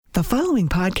The following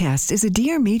podcast is a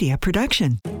Dear Media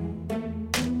production.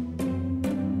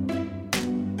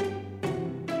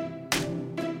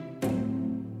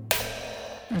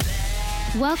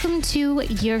 Welcome to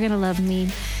You're Gonna Love Me,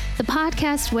 the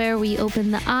podcast where we open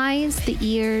the eyes, the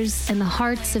ears, and the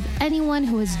hearts of anyone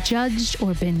who has judged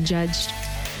or been judged.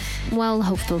 Well,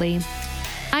 hopefully.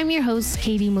 I'm your host,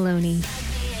 Katie Maloney.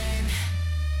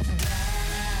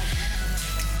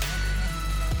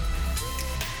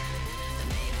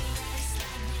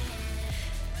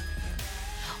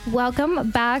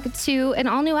 Welcome back to an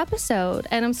all-new episode,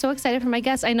 and I'm so excited for my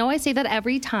guest. I know I say that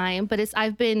every time, but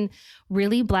I've been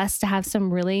really blessed to have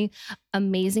some really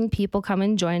amazing people come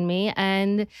and join me,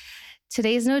 and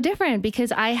today is no different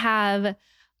because I have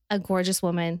a gorgeous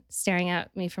woman staring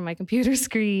at me from my computer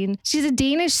screen. She's a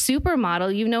Danish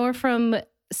supermodel. You know her from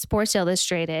Sports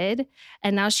Illustrated,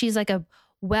 and now she's like a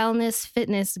wellness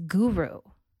fitness guru.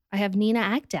 I have Nina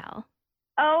Agdal.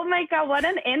 Oh my God, what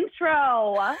an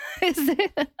intro. Is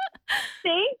it?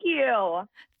 Thank you.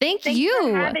 Thanks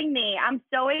you for having me. I'm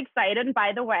so excited. And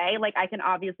by the way, I can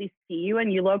obviously see you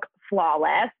and you look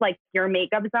flawless. Your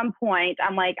makeup is on point.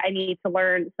 I'm like, I need to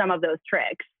learn some of those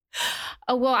tricks.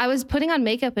 Oh, well, I was putting on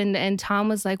makeup and Tom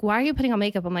was like, why are you putting on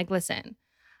makeup? I'm like, listen,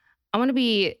 I want to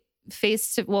be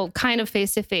kind of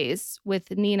face to face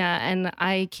with Nina, and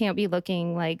I can't be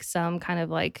looking like some kind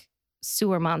of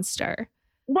sewer monster.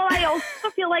 Well, I also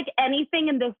feel like anything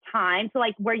in this time to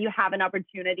where you have an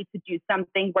opportunity to do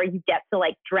something where you get to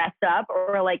dress up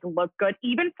or look good,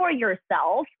 even for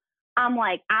yourself,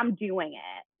 I'm doing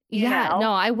it. You know?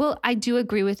 No, I do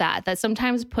agree with that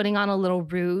sometimes putting on a little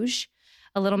rouge,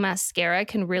 a little mascara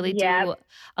can really do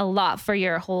a lot for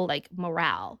your whole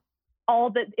morale.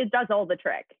 It does all the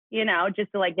trick,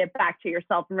 just to get back to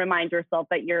yourself and remind yourself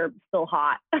that you're still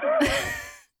hot.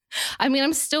 I mean,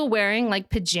 I'm still wearing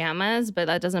pajamas, but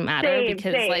that doesn't matter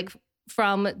because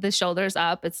from the shoulders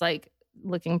up, it's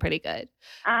looking pretty good.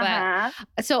 Uh-huh.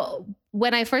 But so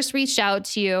when I first reached out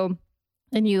to you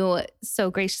and you so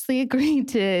graciously agreed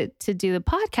to do the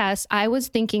podcast, I was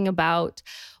thinking about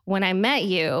when I met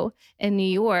you in New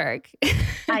York.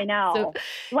 I know.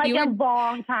 So a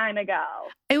long time ago.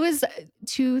 It was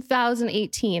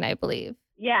 2018, I believe.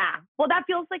 Yeah. Well, that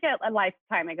feels like a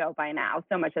lifetime ago by now.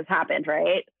 So much has happened,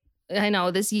 right? I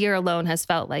know this year alone has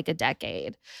felt like a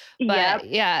decade. But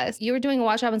yeah, you were doing a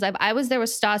Watch What Happens Live. I was there with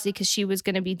Stassi because she was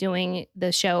going to be doing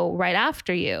the show right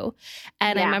after you.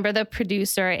 And I remember the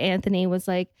producer, Anthony, was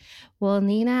like, well,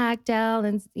 Nina Agdal.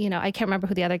 And, I can't remember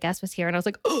who the other guest was here. And I was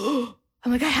like, oh,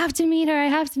 I have to meet her.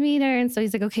 And so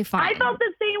he's like, okay, fine. I felt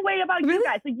the same way about you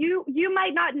guys. So you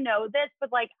might not know this, but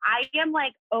I am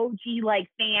OG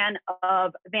fan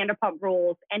of Vanderpump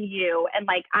Rules and you. And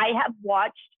I have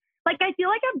watched, I feel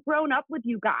like I've grown up with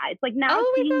you guys. Now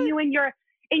seeing you in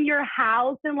your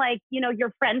house and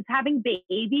your friends having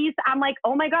babies, I'm like,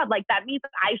 oh my God, that means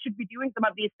I should be doing some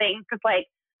of these things because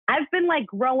I've been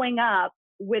growing up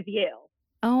with you.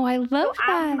 Oh, I love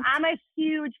that. I'm a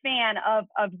huge fan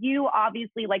of you,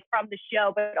 obviously, from the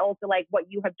show, but also what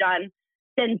you have done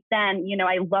since then.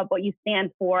 I love what you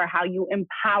stand for, how you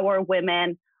empower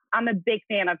women. I'm a big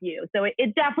fan of you. So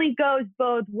it definitely goes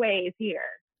both ways here.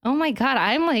 Oh my God.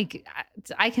 I'm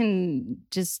I can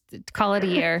just call it a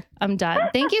year. I'm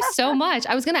done. Thank you so much.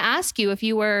 I was going to ask you if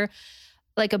you were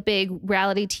a big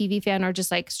reality TV fan or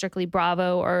just strictly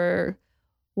Bravo or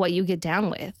what you get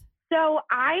down with. So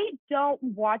I don't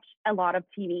watch a lot of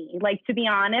TV. To be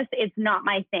honest, it's not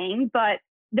my thing. But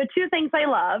the two things I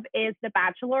love is The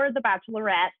Bachelor, The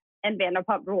Bachelorette, and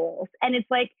Vanderpump Rules. And it's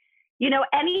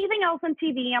anything else on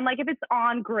TV, I'm if it's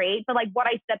on, great. But what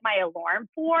I set my alarm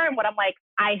for and what I'm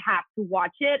I have to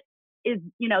watch it is,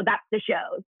 that's the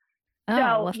shows. Oh,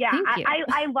 so well, yeah, thank you.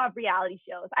 I love reality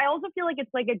shows. I also feel it's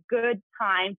a good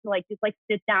time to just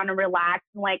sit down and relax.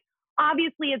 And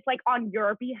obviously it's on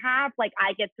your behalf.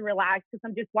 I get to relax because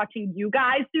I'm just watching you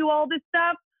guys do all this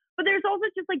stuff. But there's also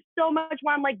just so much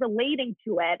where I'm relating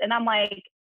to it. And I'm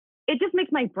it just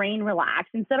makes my brain relax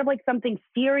instead of something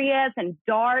serious and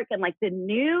dark and the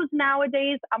news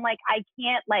nowadays. I'm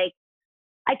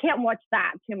I can't watch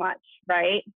that too much,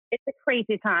 right? It's a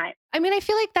crazy time. I mean, I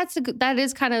feel that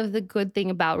is kind of the good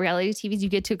thing about reality TV is you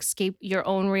get to escape your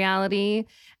own reality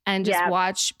and just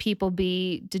watch people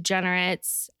be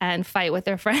degenerates and fight with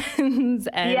their friends.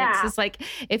 And it's just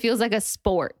it feels like a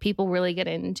sport. People really get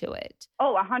into it.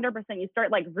 Oh, 100%. You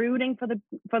start rooting for the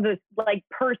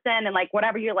person and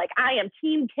whatever. You're I am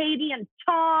team Katie and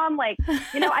Tom. I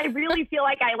really feel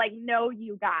I know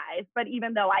you guys. But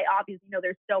even though I obviously know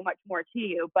there's so much more to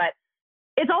you, but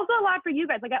it's also a lot for you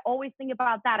guys. I always think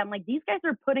about that. I'm these guys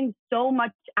are putting so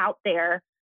much out there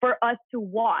for us to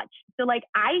watch. So like,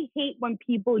 I hate when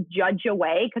people judge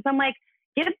away because I'm like,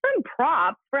 give them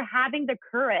props for having the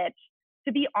courage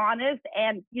to be honest.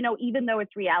 And, you know, even though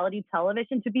it's reality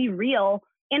television, to be real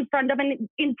in front of an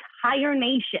entire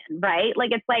nation, right?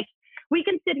 Like, it's like, we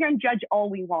can sit here and judge all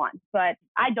we want, but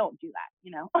I don't do that,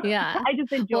 you know? Yeah. I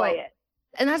just enjoy it.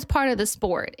 And that's part of the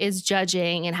sport, is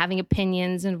judging and having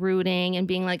opinions and rooting and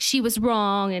being like, she was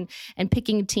wrong, and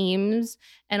picking teams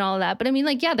and all of that. But I mean,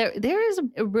 like, yeah, there is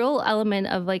a real element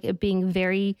of like it being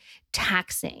very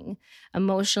taxing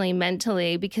emotionally,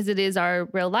 mentally, because it is our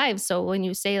real lives. So when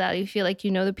you say that, you feel like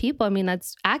you know the people. I mean,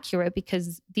 that's accurate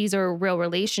because these are real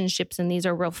relationships and these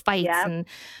are real fights and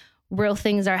real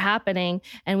things are happening.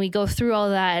 And we go through all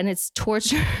that, and it's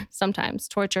torture, sometimes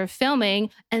torture filming.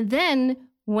 And then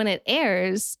when it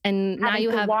airs and now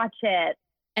you have watch it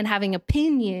and having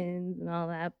opinions and all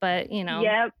that, but you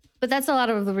know, but that's a lot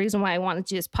of the reason why I wanted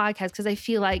to do this podcast, because I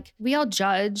feel like we all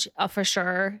judge for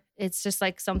sure. It's just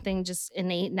like something just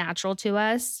innate, natural to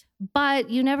us, but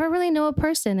you never really know a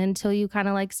person until you kind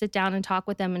of like sit down and talk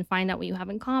with them and find out what you have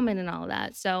in common and all of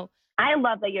that. So I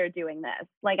love that you're doing this.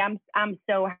 Like, I'm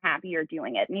so happy you're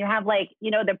doing it. And you have like, you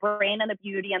know, the brain and the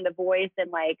beauty and the voice,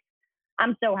 and like,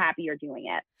 I'm so happy you're doing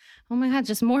it. Oh my God,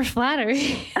 just more flattery.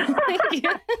 Thank you.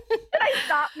 Should I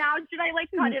stop now? Should I like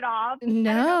cut it off?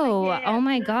 No. Oh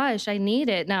my gosh, I need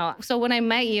it now. So when I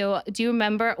met you, do you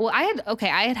remember? Well,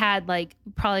 I had like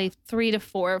probably 3 to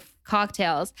 4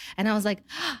 cocktails, and I was like,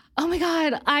 oh my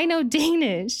God, I know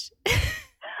Danish.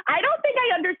 I don't think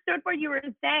I understood what you were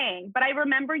saying, but I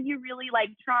remember you really like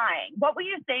trying. What were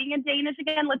you saying in Danish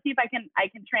again? Let's see if I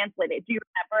can translate it. Do you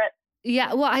remember it?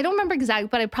 Yeah, well, I don't remember exactly,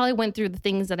 but I probably went through the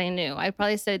things that I knew. I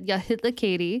probably said, yeah, Hitler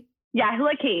Katie. Yeah,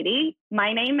 Hitler Katie.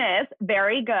 My name is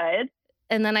very good.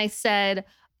 And then I said,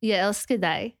 yeah, elsker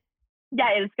dig. Yeah,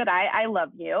 elsker dig. I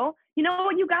love you. You know,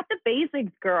 you got the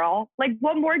basics, girl. Like,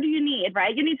 what more do you need,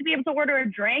 right? You need to be able to order a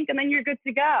drink, and then you're good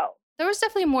to go. There was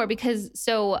definitely more because,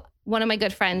 so one of my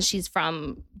good friends, she's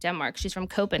from Denmark. She's from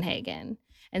Copenhagen.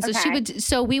 And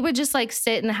so we would just like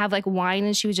sit and have like wine,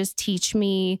 and she would just teach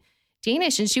me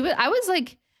Danish. And I was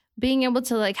like being able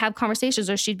to like have conversations,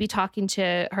 or she'd be talking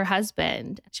to her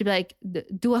husband. She'd be like,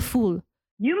 du er fuld.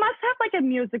 You must have like a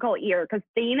musical ear, because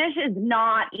Danish is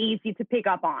not easy to pick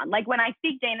up on. Like, when I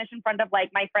speak Danish in front of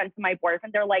like my friends and my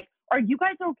boyfriend, they're like, are you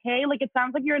guys okay? Like, it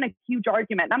sounds like you're in a huge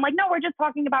argument. And I'm like, no, we're just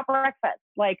talking about breakfast.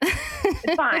 Like,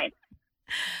 it's fine.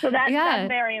 So that's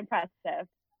very impressive.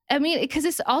 I mean, because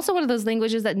it's also one of those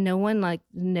languages that no one like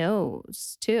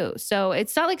knows too. So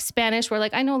it's not like Spanish where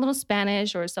like I know a little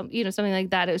Spanish or something like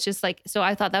that. It was just like, so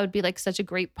I thought that would be like such a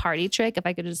great party trick if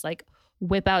I could just like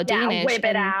whip out Danish. Whip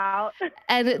it out.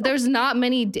 And there's not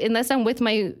many, unless I'm with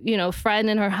my, friend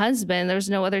and her husband, there's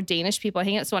no other Danish people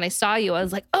hanging out. So when I saw you, I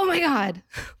was like, oh my God,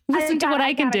 listen to what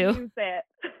I can do. Use it.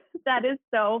 That is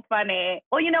so funny.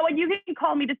 Well, you know what? You can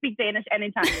call me to speak Danish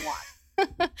anytime you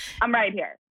want. I'm right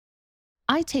here.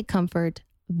 I take comfort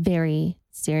very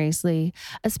seriously,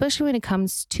 especially when it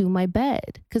comes to my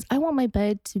bed, because I want my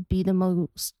bed to be the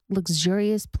most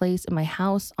luxurious place in my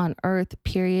house on earth,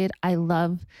 period. I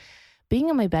love being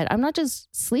in my bed. I'm not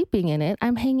just sleeping in it.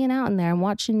 I'm hanging out in there. I'm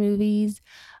watching movies.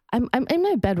 I'm in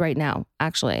my bed right now,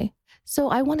 actually. So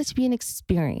I want it to be an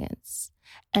experience.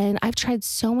 And I've tried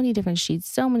so many different sheets,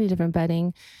 so many different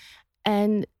bedding.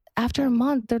 And after a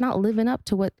month, they're not living up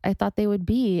to what I thought they would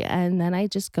be. And then I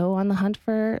just go on the hunt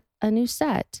for a new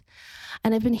set.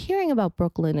 And I've been hearing about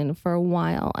Brooklinen for a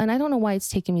while. And I don't know why it's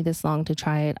taken me this long to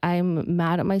try it. I'm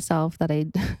mad at myself that I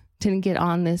didn't get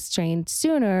on this train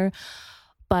sooner.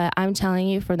 But I'm telling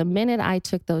you, for the minute I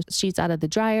took those sheets out of the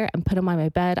dryer and put them on my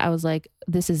bed, I was like,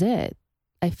 this is it.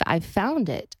 I found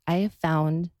it. I have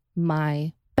found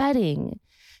my bedding.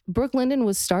 Brooklinen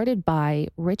was started by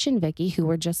Rich and Vicky, who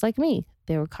were just like me.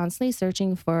 They were constantly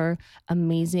searching for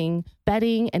amazing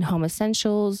bedding and home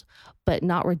essentials, but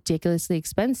not ridiculously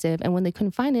expensive. And when they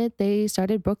couldn't find it, they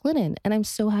started Brooklinen. And I'm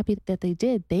so happy that they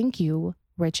did. Thank you,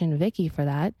 Rich and Vicky, for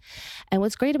that. And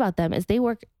what's great about them is they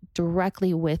work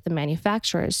directly with the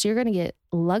manufacturers. So you're going to get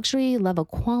luxury level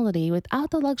quality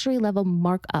without the luxury level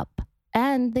markup.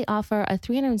 And they offer a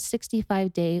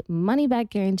 365-day money-back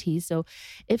guarantee. So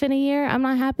if in a year I'm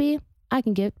not happy, I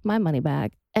can get my money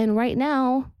back. And right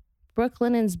now,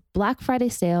 Brooklinen's Black Friday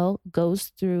sale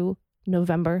goes through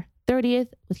November 30th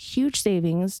with huge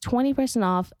savings, 20%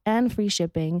 off and free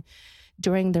shipping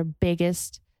during their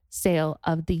biggest sale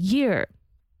of the year.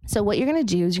 So what you're going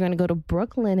to do is you're going to go to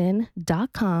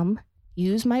brooklinen.com,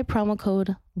 use my promo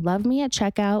code LOVEME at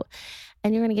checkout,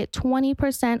 and you're going to get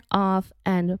 20% off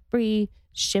and free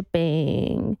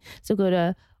shipping. So go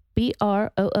to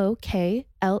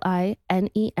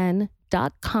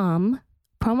BROOKLINEN.com.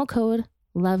 Promo code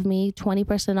LOVEME,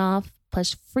 20% off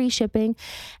plus free shipping.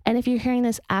 And if you're hearing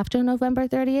this after November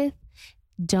 30th,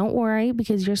 don't worry,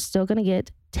 because you're still going to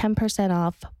get 10%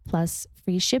 off plus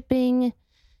free shipping.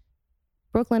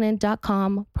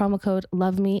 brooklinen.com, promo code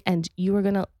LOVEME, and you are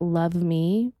going to love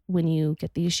me when you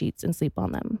get these sheets and sleep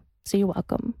on them. So you're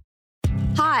welcome.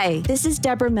 Hi, this is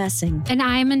Deborah Messing. And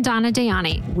I'm Mandana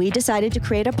Dayani. We decided to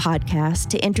create a podcast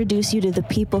to introduce you to the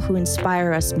people who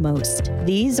inspire us most.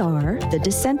 These are the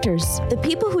dissenters, the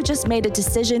people who just made a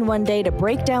decision one day to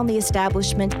break down the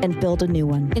establishment and build a new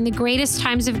one. In the greatest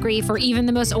times of grief, or even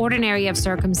the most ordinary of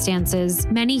circumstances,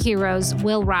 many heroes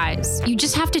will rise. You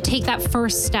just have to take that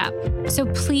first step. So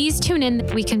please tune in.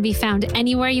 We can be found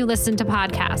anywhere you listen to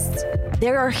podcasts.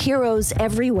 There are heroes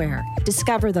everywhere.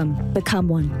 Discover them. Become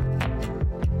one.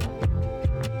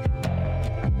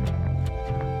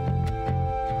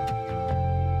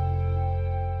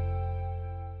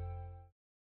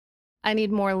 I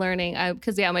need more learning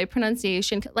because, my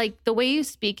pronunciation, like the way you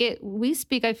speak it, we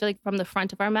speak, I feel like, from the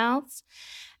front of our mouths.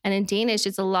 And in Danish,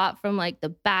 it's a lot from like the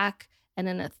back and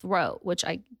in the throat, which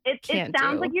I can't do. It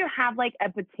sounds like you have like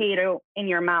a potato in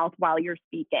your mouth while you're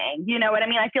speaking. You know what I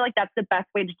mean? I feel like that's the best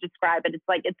way to describe it. It's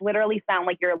like, it's literally sound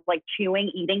like you're like chewing,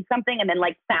 eating something, and then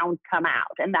like sounds come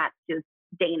out. And that's just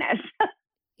Danish.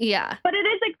 Yeah. But it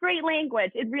is a great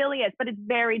language. It really is. But it's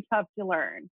very tough to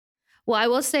learn. Well, I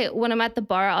will say when I'm at the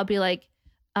bar, I'll be like,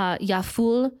 "Ja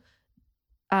ful,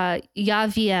 ja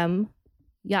VM,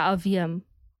 ja aviem."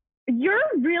 You're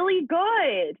really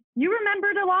good. You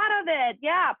remembered a lot of it.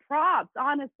 Yeah, props.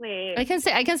 Honestly, I can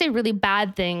say really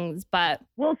bad things, but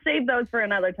we'll save those for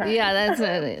another time. Yeah, that's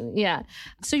it. Yeah.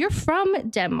 So you're from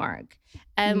Denmark.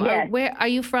 Yes. Where are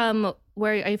you from?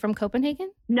 Where are you from?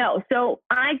 Copenhagen? No. So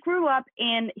I grew up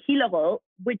in Hillerød,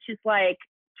 which is like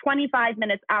 25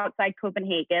 minutes outside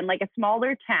Copenhagen, like a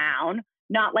smaller town,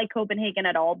 not like Copenhagen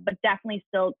at all, but definitely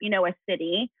still, a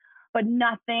city, but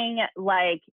nothing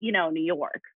like, New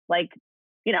York, like,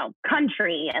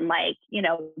 country and like,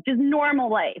 just normal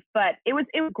life. But it was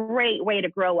a great way to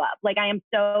grow up. Like, I am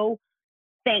so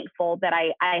thankful that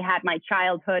I had my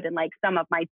childhood and like some of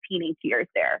my teenage years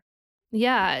there.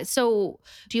 Yeah. So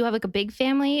do you have like a big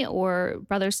family or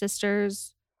brothers,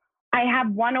 sisters? I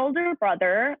have one older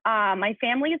brother. My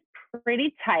family is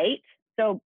pretty tight.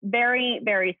 So very,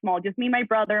 very small. Just me, my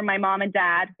brother, my mom and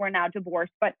dad, who are now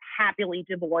divorced, but happily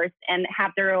divorced and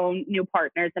have their own new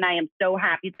partners. And I am so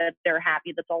happy that they're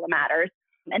happy. That's all that matters.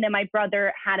 And then my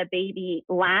brother had a baby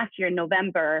last year in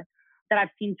November that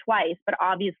I've seen twice. But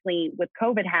obviously with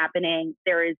COVID happening,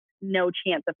 there is no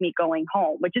chance of me going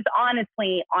home, which is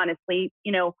honestly,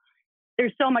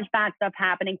 there's so much bad stuff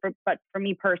happening but for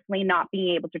me personally, not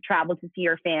being able to travel to see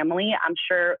your family, I'm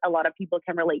sure a lot of people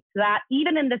can relate to that.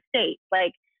 Even in the States,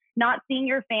 like not seeing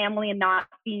your family and not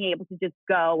being able to just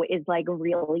go is like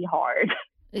really hard.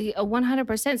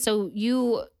 100%. So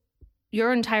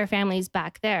your entire family is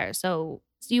back there. So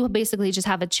you basically just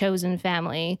have a chosen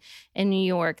family in New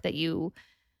York that you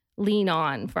lean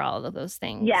on for all of those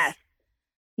things. Yes.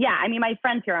 Yeah, I mean, my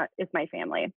friends here is my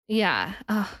family. Yeah,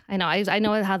 I know. I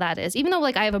know how that is. Even though,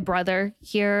 like, I have a brother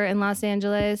here in Los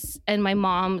Angeles, and my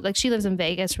mom, like, she lives in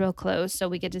Vegas, real close, so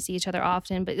we get to see each other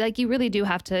often. But like, you really do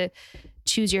have to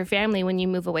choose your family when you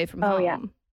move away from home. Oh yeah,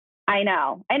 I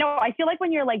know. I feel like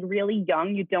when you're like really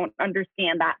young, you don't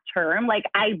understand that term. Like,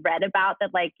 I read about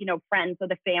that, like, friends are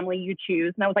the family you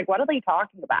choose, and I was like, what are they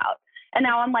talking about? And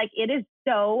now I'm like, it is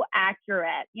so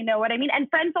accurate. You know what I mean? And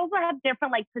friends also have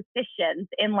different like positions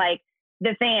in like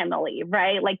the family,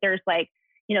 right? Like there's like,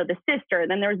 the sister,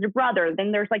 then there's the brother,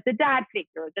 then there's like the dad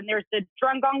figure, then there's the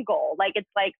drunk uncle. Like, it's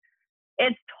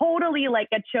totally like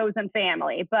a chosen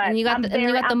family. But and you got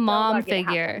the mom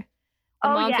figure. The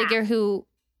mom figure who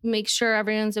makes sure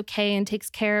everyone's okay and takes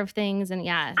care of things. And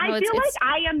yeah. I feel like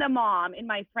I am the mom in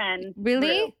my friends.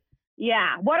 Really? Group.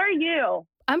 Yeah. What are you?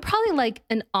 I'm probably like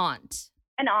an aunt.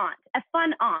 An aunt, a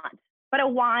fun aunt, but a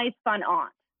wise, fun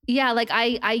aunt. Yeah, like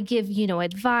I give,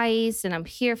 advice and I'm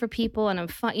here for people and I'm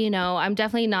fun, I'm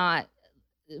definitely not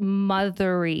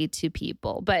mothery to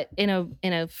people, but in a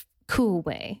cool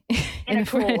way. In a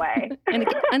cool way. in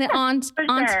an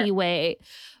auntie sure. way.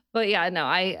 But yeah, no,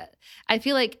 I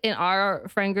feel like in our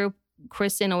friend group,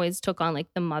 Kristen always took on like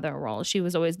the mother role. She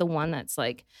was always the one that's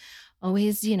like,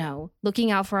 always, looking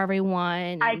out for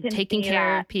everyone, and taking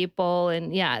care of people.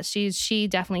 And yeah, she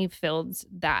definitely filled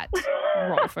that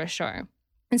role for sure.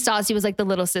 And Stassi was like the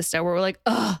little sister where we're like,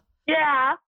 ugh.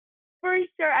 Yeah, for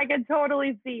sure. I can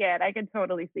totally see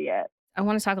it. I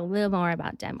want to talk a little more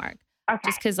about Denmark. Okay.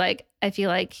 Just because, like, I feel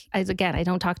like, I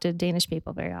don't talk to Danish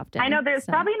people very often. I know there's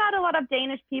probably not a lot of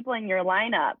Danish people in your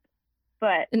lineup,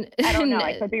 but I don't know.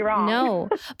 I could be wrong. No,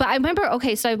 but I remember.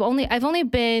 Okay, so I've only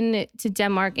been to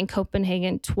Denmark and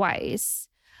Copenhagen twice.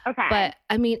 Okay. But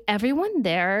I mean, everyone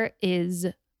there is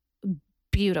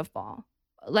beautiful.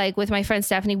 Like with my friend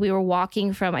Stephanie, we were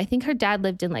walking from, I think her dad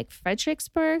lived in like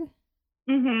Frederiksberg.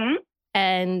 Mm-hmm.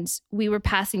 And we were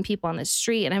passing people on the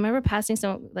street. And I remember passing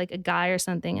like a guy or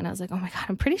something. And I was like, oh my God,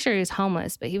 I'm pretty sure he was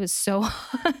homeless, but he was so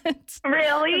hot.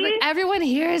 Really? Like, everyone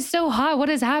here is so hot. What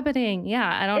is happening?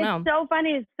 Yeah, I don't know. It's so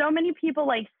funny. So many people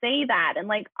like say that. And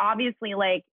like, obviously,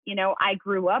 like, you know, I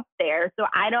grew up there. So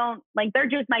I don't like, they're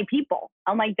just my people.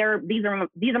 I'm like, these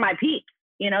are my peeps.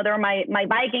 You know, they're my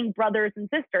Viking brothers and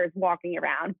sisters walking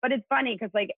around. But it's funny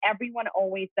because like everyone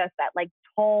always says that, like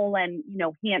tall and, you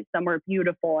know, handsome or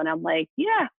beautiful. And I'm like,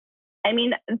 yeah, I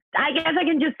mean, I guess I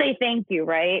can just say thank you,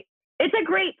 right? It's a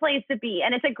great place to be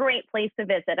and it's a great place to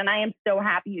visit. And I am so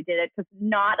happy you did it because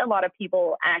not a lot of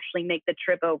people actually make the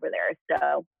trip over there.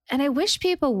 So, and I wish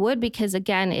people would, because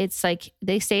again, it's like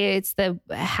they say it's the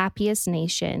happiest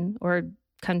nation or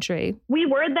country. We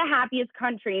were the happiest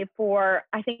country for,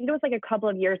 I think it was like a couple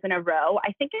of years in a row.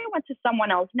 I think I went to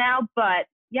someone else now, but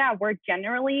yeah, we're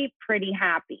generally pretty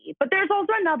happy. But there's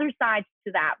also another side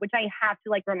to that, which I have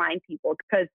to like remind people,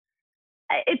 because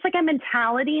it's like a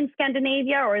mentality in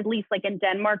Scandinavia, or at least like in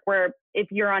Denmark, where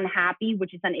if you're unhappy,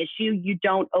 which is an issue, you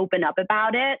don't open up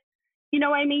about it. You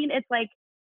know what I mean? It's like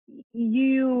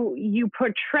you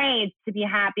portray to be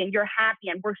happy and you're happy.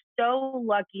 And we're so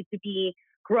lucky to be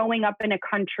growing up in a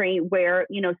country where,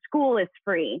 you know, school is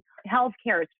free,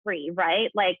 healthcare is free, right?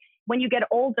 Like when you get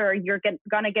older, you're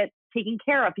going to get taken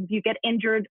care of. If you get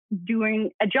injured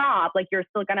doing a job, like you're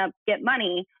still going to get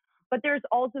money. But there's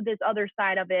also this other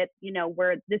side of it, you know,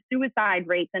 where the suicide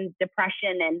rates and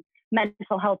depression and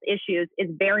mental health issues is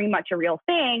very much a real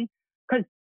thing, because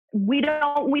we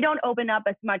don't open up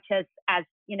as much as,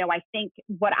 you know, I think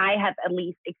what I have at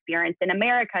least experienced in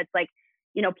America. It's like,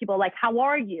 you know, people are like, how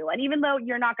are you? And even though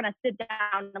you're not going to sit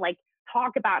down and like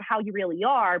talk about how you really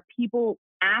are, people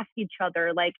ask each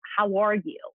other, like, how are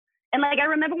you? And like, I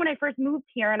remember when I first moved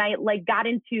here and I like got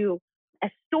into a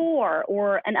store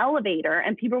or an elevator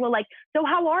and people were like, so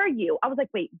how are you? I was like,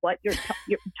 wait, what? You're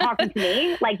talking to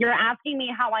me? Like, you're asking me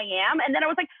how I am? And then I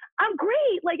was like, I'm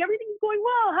great. Like, everything's going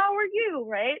well. How are you?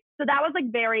 Right. So that was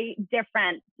like very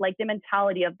different, like the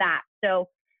mentality of that. So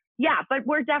yeah, but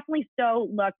we're definitely so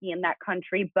lucky in that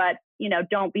country. But, you know,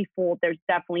 don't be fooled. There's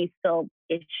definitely still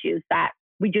issues that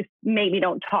we just maybe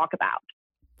don't talk about.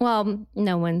 Well,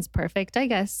 no one's perfect, I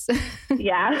guess.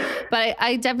 Yeah. But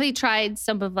I definitely tried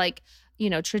some of like, you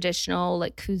know, traditional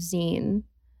like cuisine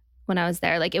when I was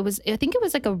there. Like I think it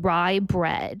was like a rye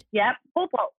bread. Yep.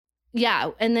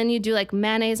 Yeah. And then you do like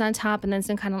mayonnaise on top and then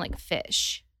some kind of like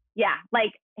fish. Yeah.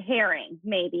 Like herring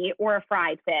maybe, or a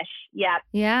fried fish. Yep.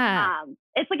 Yeah.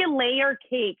 It's like a layer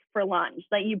cake for lunch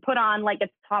that you put on like a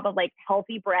top of like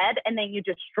healthy bread, and then you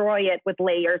destroy it with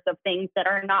layers of things that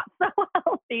are not so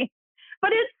healthy.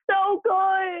 But it's so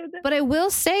good. But I will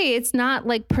say it's not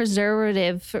like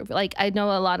preservative. Like I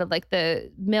know a lot of like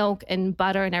the milk and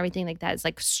butter and everything like that is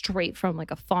like straight from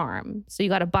like a farm. So you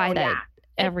got to buy that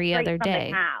every other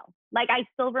day. Like I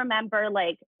still remember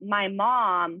like my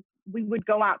mom, we would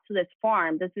go out to this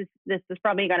farm. This is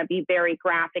probably going to be very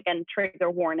graphic and trigger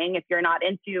warning if you're not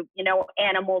into, you know,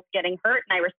 animals getting hurt.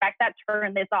 And I respect that.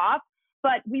 Turn this off.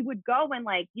 But we would go and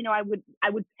like, you know, I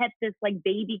would pet this like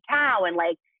baby cow and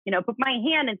like, you know, put my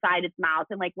hand inside its mouth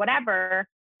and like whatever.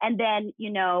 And then,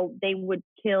 you know, they would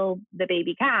kill the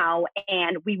baby cow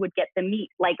and we would get the meat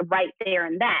like right there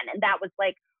and then. And that was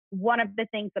like one of the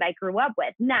things that I grew up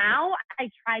with. Now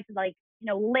I try to like, you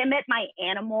know, limit my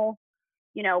animal,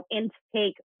 you know,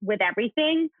 intake with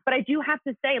everything. But I do have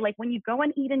to say, like, when you go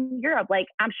and eat in Europe, like,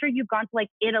 I'm sure you've gone to like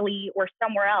Italy or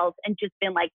somewhere else and just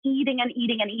been like eating and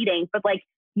eating and eating. But like,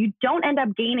 you don't end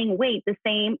up gaining weight the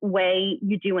same way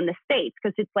you do in the States,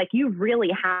 because it's like you really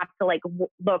have to like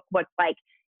look what's like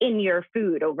in your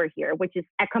food over here, which is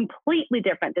a completely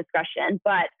different discussion,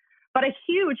 but a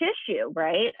huge issue,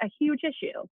 right? A huge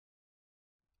issue.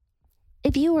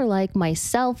 If you were like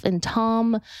myself and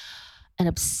Tom and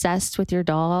obsessed with your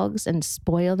dogs and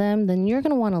spoil them, then you're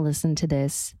going to want to listen to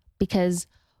this, because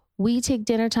we take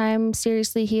dinner time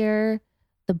seriously here.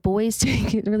 The boys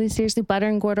take it really seriously. Butter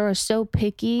and Gordo are so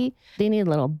picky. They need a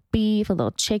little beef, a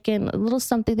little chicken, a little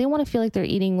something. They want to feel like they're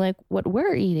eating like what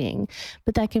we're eating.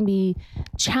 But that can be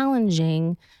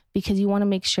challenging because you want to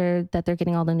make sure that they're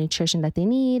getting all the nutrition that they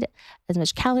need, as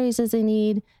much calories as they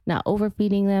need, not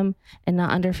overfeeding them and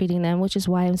not underfeeding them, which is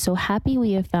why I'm so happy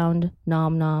we have found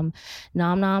Nom Nom.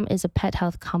 Nom Nom is a pet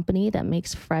health company that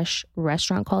makes fresh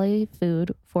restaurant quality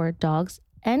food for dogs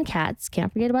and cats.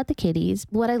 Can't forget about the kitties.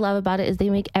 What I love about it is they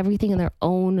make everything in their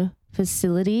own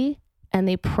facility and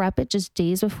they prep it just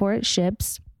days before it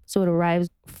ships. So it arrives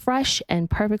fresh and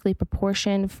perfectly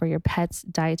proportioned for your pet's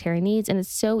dietary needs. And it's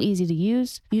so easy to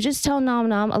use. You just tell Nom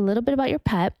Nom a little bit about your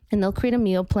pet and they'll create a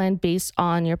meal plan based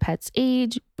on your pet's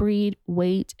age, breed,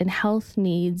 weight, and health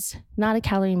needs. Not a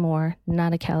calorie more,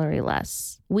 not a calorie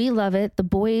less. We love it. The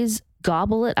boys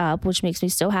gobble it up, which makes me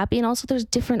so happy. And also there's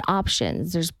different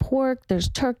options. There's pork, there's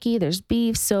turkey, there's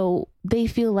beef. So they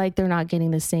feel like they're not getting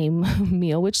the same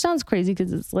meal, which sounds crazy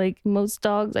because it's like most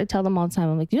dogs, I tell them all the time,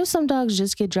 I'm like, some dogs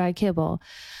just get dry kibble,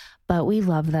 but we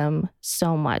love them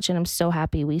so much. And I'm so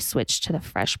happy we switched to the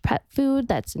fresh pet food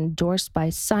that's endorsed by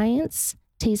science,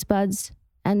 taste buds,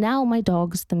 and now my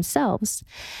dogs themselves.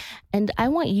 And I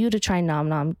want you to try Nom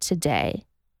Nom today.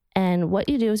 And what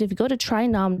you do is if you go to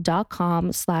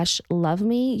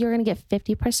trynom.com/loveme, you're going to get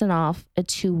 50% off a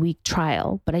 2-week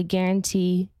trial. But I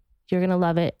guarantee you're going to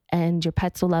love it and your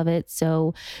pets will love it.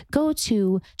 So go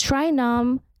to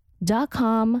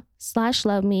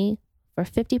trynom.com/loveme for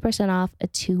 50% off a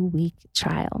 2-week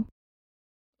trial.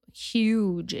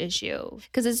 Huge issue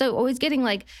because it's always getting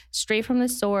like straight from the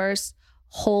source,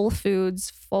 whole foods,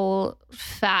 full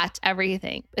fat,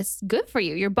 everything. It's good for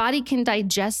you. Your body can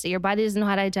digest it. Your body doesn't know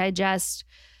how to digest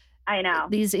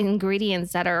these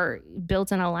ingredients that are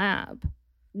built in a lab.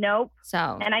 Nope.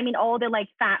 So, and I mean, all the like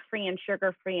fat-free and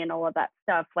sugar-free and all of that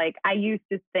stuff. Like I used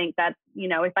to think that,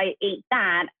 if I ate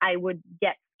that, I would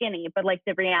get skinny. But like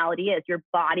the reality is your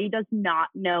body does not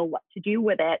know what to do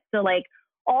with it. So like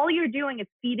all you're doing is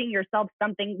feeding yourself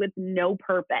something with no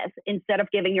purpose instead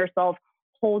of giving yourself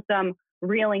wholesome,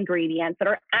 real ingredients that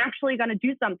are actually going to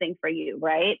do something for you,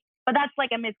 right? But that's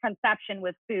like a misconception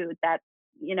with food that,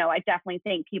 I definitely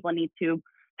think people need to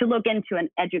look into and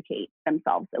educate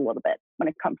themselves a little bit when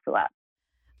it comes to that.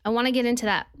 I want to get into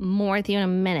that more with you in a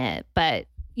minute, but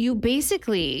you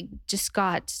basically just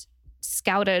got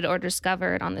scouted or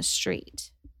discovered on the street.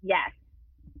 Yes.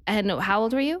 And how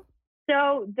old were you?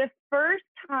 So the first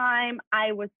time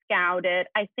I was scouted,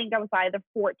 I think I was either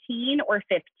 14 or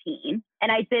 15,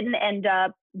 and I didn't end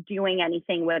up doing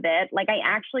anything with it. Like, I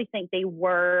actually think they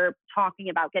were talking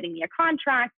about getting me a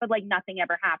contract, but like nothing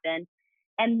ever happened.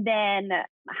 And then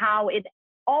how it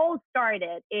all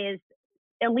started is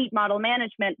Elite Model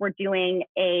Management were doing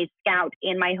a scout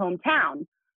in my hometown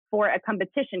for a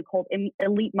competition called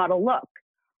Elite Model Look.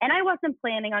 And I wasn't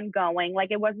planning on going. Like,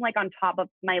 it wasn't like on top of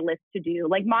my list to do.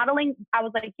 Like, modeling, I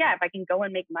was like, yeah, if I can go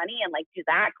and make money and like do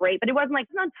that, great. But it wasn't like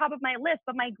on top of my list.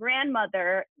 But my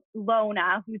grandmother,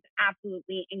 Lona, who's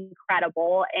absolutely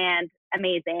incredible and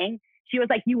amazing, she was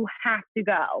like, you have to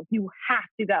go. You have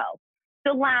to go.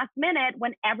 So last minute,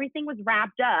 when everything was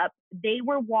wrapped up, they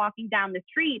were walking down the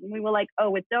street and we were like,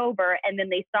 oh, it's over. And then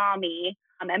they saw me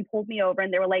and pulled me over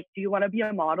and they were like, do you want to be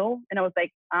a model? And I was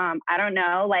like, I don't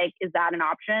know. Like, is that an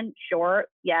option? Sure.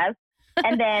 Yes.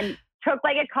 And then took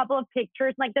like a couple of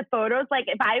pictures, like the photos, like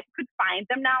if I could find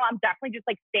them now, I'm definitely just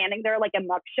like standing there like a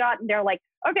mugshot and they're like,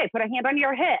 okay, put a hand on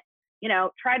your hip,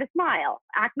 try to smile,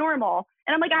 act normal.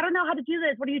 And I'm like, I don't know how to do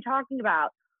this. What are you talking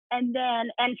about? And then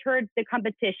entered the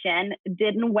competition,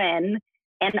 didn't win.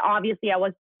 And obviously I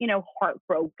was,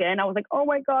 heartbroken. I was like, oh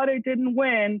my God, I didn't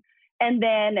win. And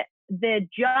then the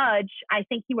judge, I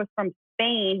think he was from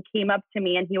Spain, came up to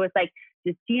me and he was like,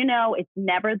 just so you know, it's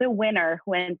never the winner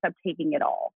who ends up taking it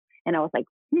all. And I was like,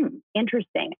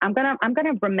 interesting. I'm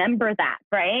gonna remember that,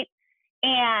 right?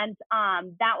 And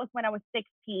that was when I was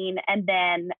 16. And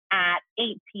then at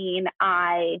 18,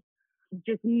 I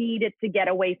just needed to get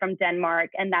away from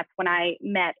Denmark. And that's when I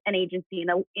met an agency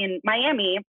in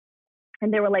Miami.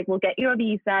 And they were like, we'll get you a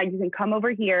visa. You can come over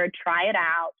here, try it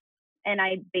out. And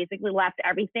I basically left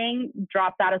everything,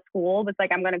 dropped out of school, was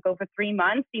like, I'm going to go for 3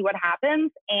 months, see what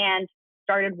happens, and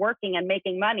started working and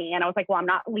making money. And I was like, well, I'm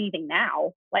not leaving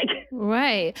now. Like,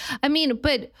 right. I mean,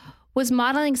 but was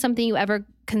modeling something you ever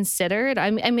considered? I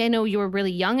mean, I know you were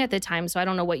really young at the time, so I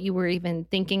don't know what you were even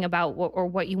thinking about or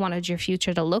what you wanted your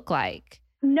future to look like.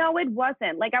 No, it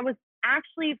wasn't. Like, I was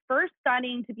actually first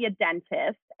studying to be a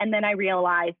dentist. And then I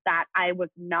realized that I was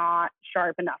not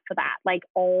sharp enough for that. Like,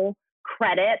 all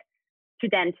credit to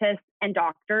dentists and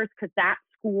doctors, because that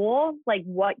school, like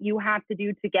what you have to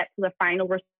do to get to the final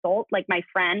result. Like, my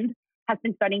friend has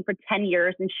been studying for 10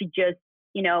 years and she just,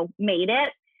 made it.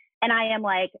 And I am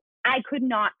like, I could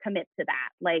not commit to that.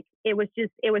 Like, it was too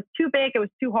big. It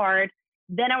was too hard.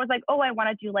 then I was like, oh, I want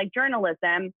to do like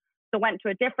journalism. So went to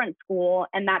a different school.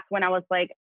 And that's when I was like,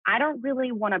 I don't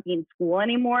really want to be in school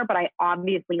anymore, but I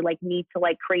obviously like need to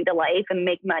like create a life and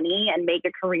make money and make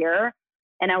a career.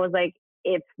 And I was like,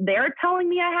 if they're telling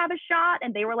me I have a shot,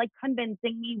 and they were like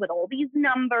convincing me with all these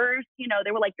numbers, you know,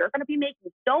 they were like, you're going to be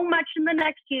making so much in the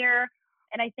next year.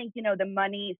 And I think, you know, the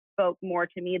money spoke more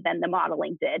to me than the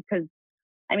modeling did. Cause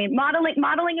I mean,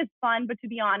 modeling is fun, but to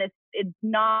be honest, it's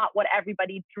not what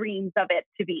everybody dreams of it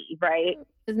to be, right?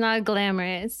 It's not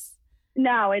glamorous.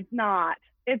 No, it's not.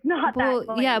 It's not that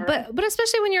glamorous. Yeah, but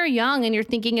especially when you're young and you're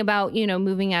thinking about, you know,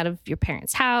 moving out of your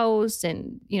parents' house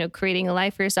and, you know, creating a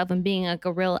life for yourself and being like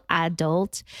a real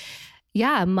adult.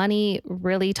 Yeah, money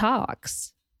really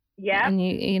talks. Yeah. And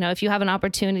you know, if you have an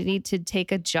opportunity to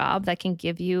take a job that can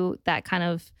give you that kind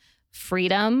of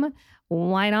freedom,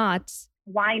 why not?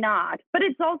 Why not? But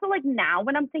it's also like now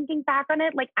when I'm thinking back on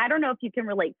it, like, I don't know if you can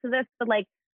relate to this, but like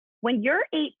when you're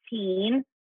 18,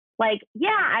 like, yeah,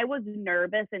 I was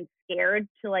nervous and scared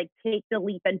to like take the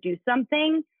leap and do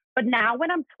something. But now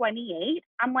when I'm 28,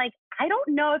 I'm like, I don't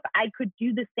know if I could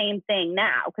do the same thing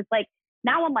now. Cause like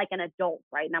now I'm like an adult,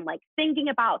 right? And I'm like thinking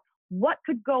about what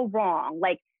could go wrong.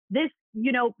 Like this,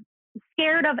 you know,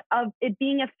 scared of it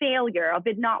being a failure, of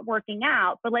it not working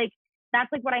out. But like,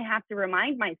 that's like what I have to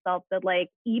remind myself that like,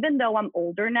 even though I'm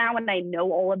older now and I know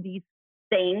all of these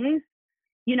things,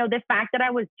 you know, the fact that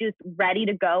I was just ready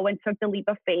to go and took the leap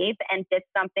of faith and did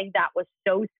something that was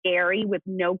so scary with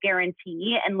no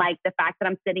guarantee. And like the fact that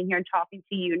I'm sitting here and talking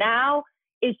to you now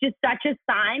is just such a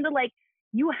sign that like,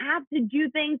 you have to do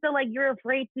things that like you're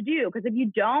afraid to do. Because if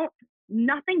you don't,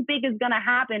 nothing big is going to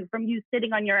happen from you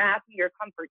sitting on your ass in your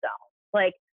comfort zone.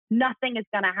 Like nothing is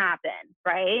going to happen,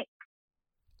 right?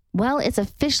 Well, it's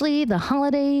officially the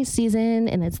holiday season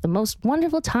and it's the most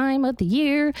wonderful time of the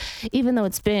year, even though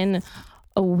it's been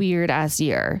a weird ass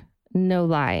year, no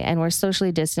lie. And we're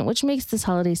socially distant, which makes this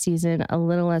holiday season a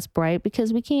little less bright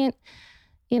because we can't,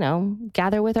 you know,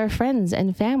 gather with our friends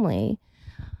and family.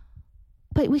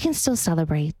 But we can still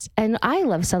celebrate. And I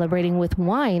love celebrating with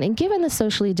wine. And given the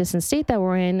socially distant state that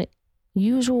we're in,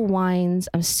 Usual Wines,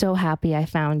 I'm so happy I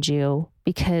found you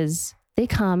because they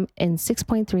come in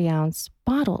 6.3 ounce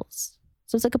bottles.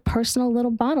 So it's like a personal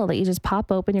little bottle that you just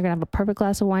pop open. You're going to have a perfect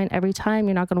glass of wine every time.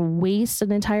 You're not going to waste an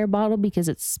entire bottle because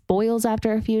it spoils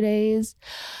after a few days.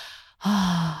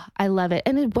 I love it.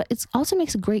 And it also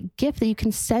makes a great gift that you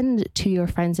can send to your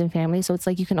friends and family. So it's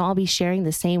like you can all be sharing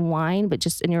the same wine, but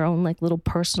just in your own like little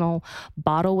personal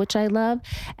bottle, which I love.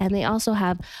 And they also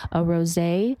have a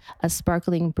rosé, a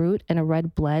sparkling brut, and a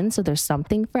red blend. So there's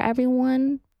something for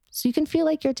everyone. So you can feel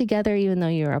like you're together even though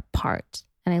you're apart.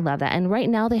 And I love that. And right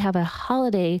now they have a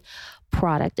holiday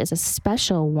product as a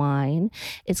special wine.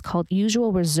 It's called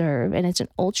Usual Reserve, and it's an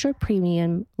ultra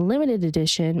premium limited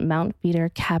edition Mount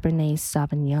Veeder Cabernet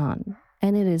Sauvignon.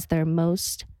 And it is their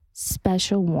most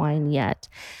special wine yet.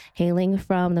 Hailing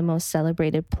from the most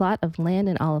celebrated plot of land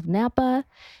in all of Napa,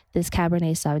 this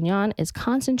Cabernet Sauvignon is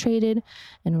concentrated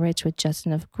and rich with just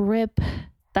enough grip.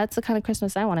 That's the kind of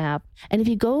Christmas I want to have. And if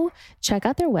you go check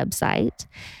out their website,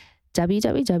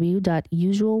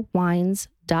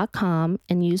 www.usualwines.com,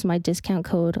 and use my discount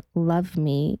code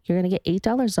LOVEME, you're going to get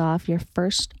 $8 off your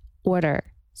first order.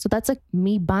 So that's like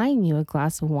me buying you a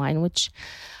glass of wine, which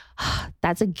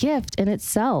that's a gift in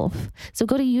itself. So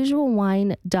go to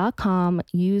usualwine.com,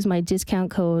 use my discount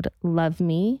code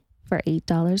LOVEME for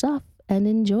 $8 off and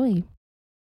enjoy.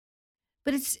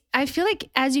 But I feel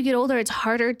like as you get older, it's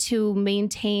harder to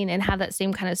maintain and have that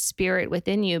same kind of spirit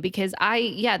within you because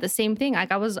the same thing.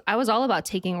 Like I was all about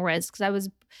taking risks. I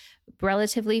was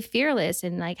relatively fearless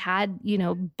and like had, you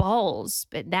know, balls.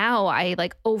 But now I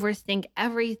like overthink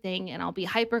everything and I'll be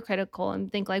hypercritical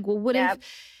and think like, well, what if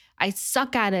I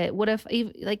suck at it? What if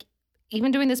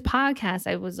even doing this podcast,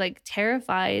 I was like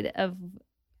terrified of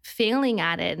failing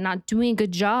at it, not doing a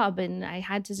good job. And I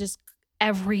had to just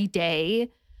every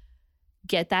day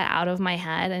get that out of my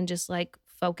head and just like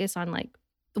focus on like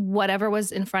whatever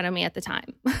was in front of me at the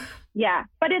time. Yeah.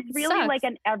 But it's really Sucks. like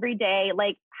an everyday,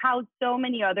 like how so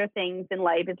many other things in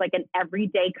life is like an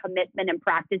everyday commitment and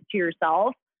practice to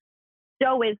yourself.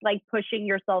 So is like pushing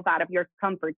yourself out of your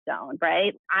comfort zone,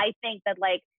 right? I think that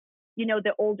like, you know,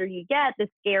 the older you get, the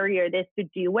scarier it is to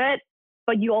do it,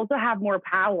 but you also have more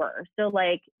power. So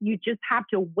like, you just have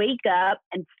to wake up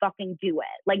and fucking do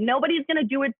it. Like nobody's going to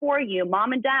do it for you.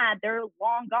 Mom and dad, they're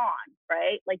long gone,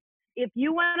 right? Like if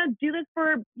you want to do this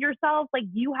for yourself, like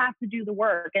you have to do the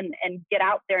work and get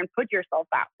out there and put yourself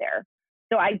out there.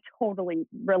 So I totally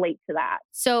relate to that.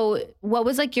 So what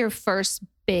was like your first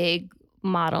big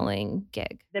modeling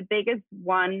gig? The biggest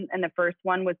one and the first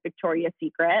one was Victoria's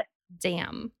Secret.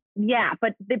 Damn. Yeah,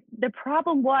 but the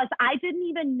problem was I didn't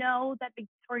even know that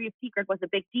Victoria's Secret was a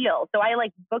big deal. So I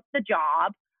like booked the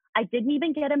job. I didn't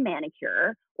even get a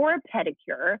manicure or a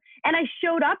pedicure. And I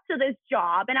showed up to this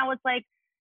job and I was like,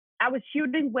 I was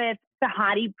shooting with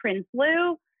Sahadi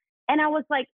Prinsloo. And I was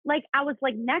like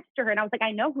next to her and I was like,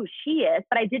 I know who she is,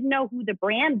 but I didn't know who the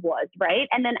brand was. Right.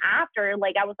 And then after,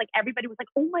 like, I was like, everybody was like,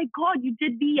 oh my God, you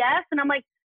did VS. And I'm like,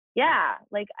 yeah,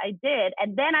 like I did.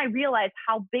 And then I realized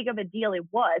how big of a deal it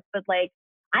was, but like,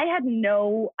 I had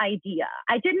no idea.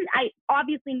 I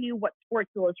obviously knew what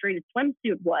Sports Illustrated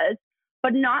swimsuit was,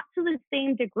 but not to the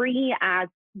same degree as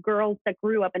girls that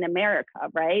grew up in America,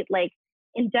 right? Like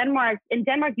in Denmark,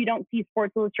 you don't see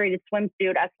Sports Illustrated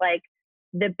swimsuit as like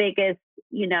the biggest,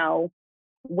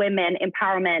 women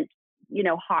empowerment,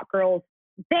 hot girls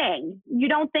thing. You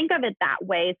don't think of it that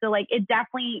way. So like it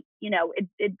definitely,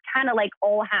 it kind of like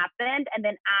all happened. And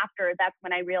then after, that's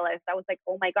when I realized I was like,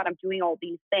 oh my God, I'm doing all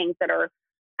these things that are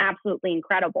absolutely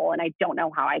incredible. And I don't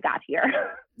know how I got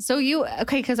here. So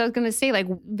because I was going to say like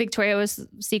Victoria's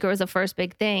Secret was the first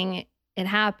big thing. It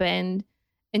happened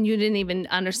and you didn't even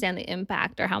understand the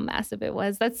impact or how massive it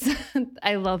was.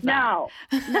 I love that.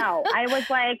 No. I was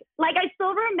like I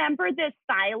still remember this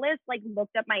stylist like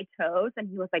looked at my toes and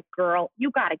he was like, girl,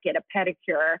 you got to get a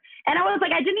pedicure. And I was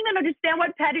like, I didn't even understand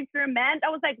what pedicure meant. I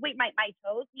was like, wait, my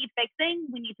toes need fixing.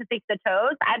 We need to fix the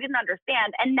toes. I didn't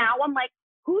understand. And now I'm like,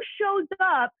 who shows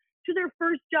up to their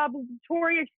first job with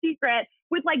Victoria's Secret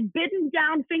with like bitten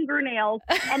down fingernails?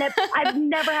 And I've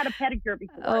never had a pedicure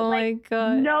before. Oh my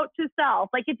God. Note to self,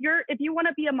 like if you want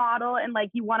to be a model and like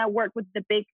you want to work with the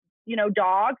big,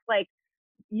 dogs, like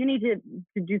you need to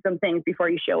do some things before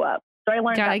you show up. So I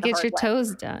learned gotta get your way.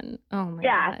 toes done. Oh my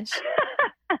gosh.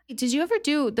 Did you ever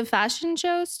do the fashion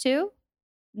shows too?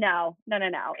 No.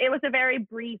 It was a very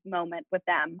brief moment with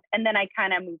them. And then I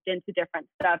kind of moved into different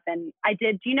stuff. And I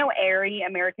did, do you know Aerie,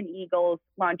 American Eagle's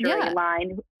lingerie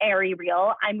line, Aerie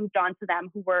Real? I moved on to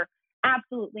them, who were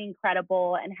absolutely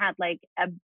incredible and had like a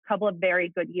couple of very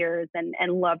good years and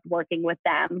loved working with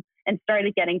them and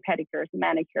started getting pedicures and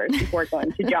manicures before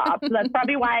going to jobs. So that's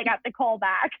probably why I got the call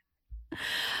back.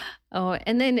 Oh,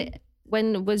 and then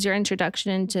when was your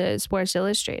introduction into Sports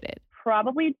Illustrated?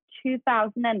 Probably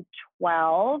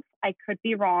 2012. I could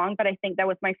be wrong, but I think that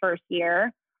was my first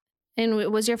year. And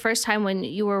it was your first time when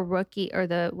you were rookie or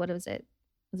what was it?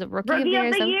 Was it rookie of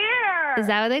the year? Is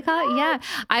that what they call it? Yeah.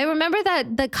 I remember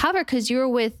the cover because you were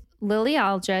with Lily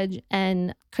Aldridge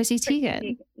and Chrissy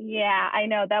Teigen. Yeah, I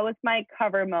know. That was my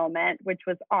cover moment, which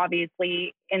was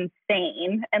obviously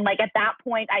insane. And like at that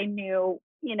point, I knew,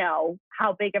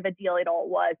 how big of a deal it all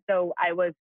was. So I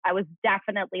was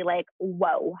definitely like,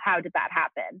 whoa, how did that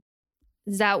happen?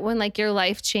 Is that when like your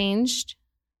life changed?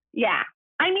 Yeah.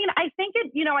 I mean, I think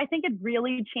it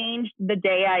really changed the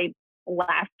day I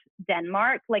left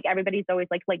Denmark. Like everybody's always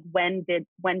like when did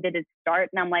it start?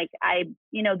 And I'm like,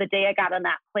 the day I got on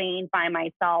that plane by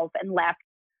myself and left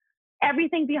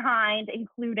everything behind,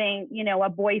 including, a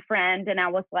boyfriend. And I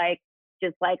was like,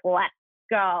 just like, let's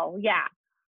go. Yeah.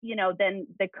 Then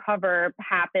the cover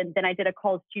happened. Then I did a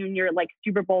Carl's Jr. like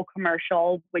Super Bowl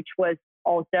commercial, which was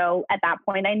also at that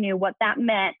point, I knew what that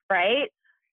meant. Right.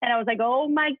 And I was like, oh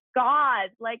my God,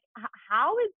 like,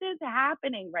 how is this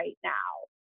happening right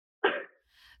now?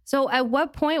 So at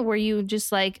what point were you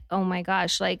just like, oh my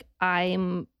gosh, like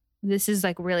this is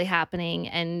like really happening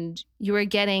and you were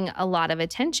getting a lot of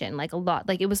attention, like a lot,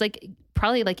 like it was like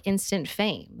probably like instant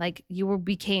fame. Like you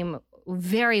became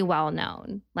very well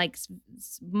known, like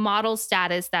model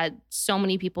status that so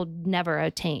many people never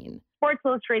attain. Sports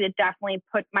Illustrated definitely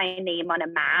put my name on a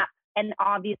map. And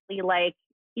obviously like,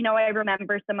 I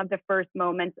remember some of the first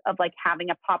moments of like having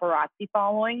a paparazzi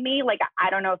following me. Like, I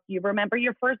don't know if you remember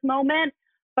your first moment,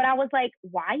 but I was like,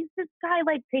 why is this guy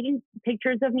like taking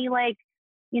pictures of me, like,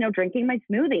 drinking my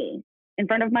smoothie in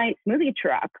front of my smoothie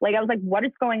truck? Like, I was like, what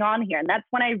is going on here? And that's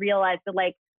when I realized that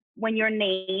like, when your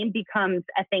name becomes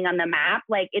a thing on the map,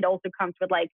 like it also comes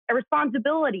with like a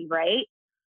responsibility, right?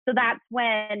 So that's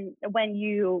when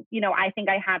I think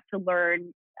I had to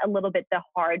learn a little bit the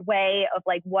hard way of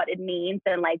like what it means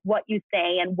and like what you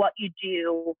say and what you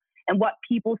do and what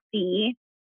people see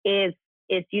is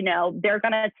they're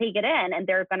going to take it in and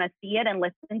they're going to see it and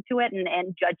listen to it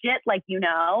and judge it, like,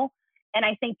 and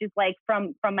I think just like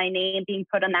from my name being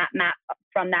put on that map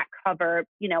from that cover,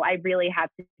 I really had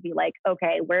to be like,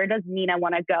 okay, where does Nina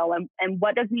want to go? And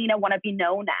what does Nina want to be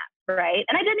known as? Right.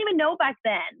 And I didn't even know back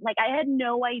then. Like I had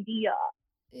no idea.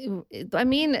 I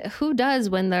mean, who does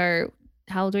when they're,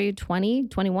 how old are you? 20,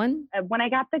 21? When I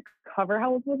got the cover,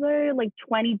 how old was I? Like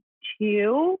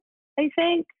 22, I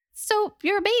think. So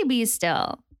you're a baby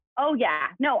still. Oh yeah.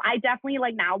 No, I definitely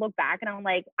like now look back and I'm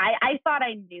like, I thought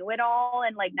I knew it all.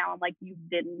 And like now I'm like, you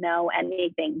didn't know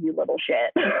anything, you little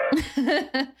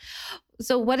shit.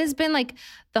 So what has been like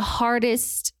the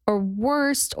hardest or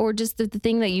worst or just the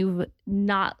thing that you've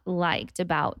not liked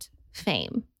about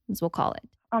fame, as we'll call it?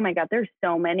 Oh my God, there's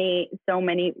so many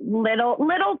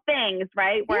little things,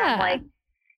 right? Where I'm like,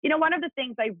 you know, one of the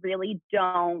things I really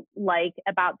don't like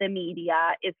about the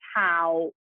media is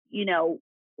how, you know,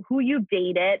 who you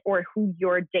dated or who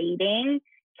you're dating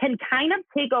can kind of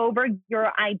take over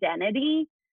your identity.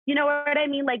 You know what I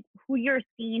mean? Like who you're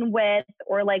seen with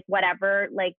or like whatever,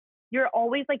 like you're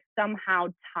always like somehow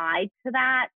tied to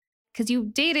that. Because you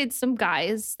dated some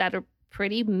guys that are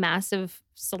pretty massive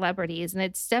celebrities, and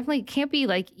it's definitely can't be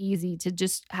like easy to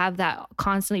just have that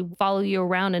constantly follow you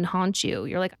around and haunt you.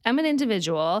 You're like, I'm an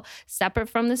individual separate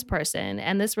from this person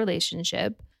and this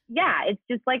relationship. Yeah, it's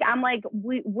just like, I'm like,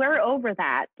 we're over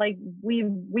that. Like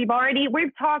we've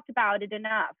talked about it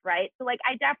enough, right? So like,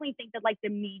 I definitely think that like the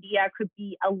media could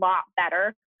be a lot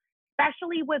better,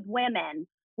 especially with women.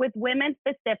 With women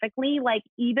specifically, like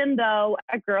even though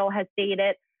a girl has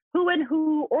dated who and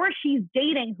who, or she's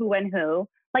dating who and who,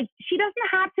 like she doesn't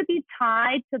have to be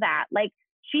tied to that. Like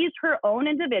she's her own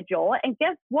individual. And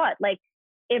guess what? Like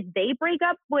if they break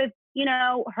up with, you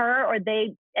know, her or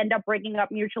they end up breaking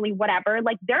up mutually, whatever,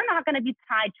 like they're not going to be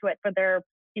tied to it for their,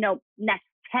 you know, next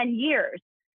 10 years.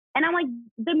 And I'm like,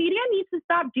 the media needs to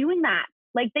stop doing that.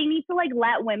 Like they need to like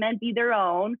let women be their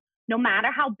own, no matter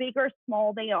how big or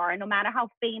small they are, no matter how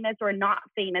famous or not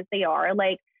famous they are.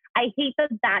 Like, I hate that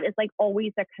that is like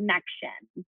always a connection.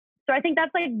 So I think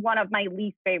that's like one of my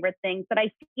least favorite things that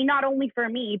I see not only for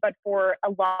me, but for a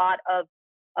lot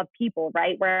of people,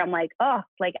 right? Where I'm like, oh,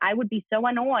 like I would be so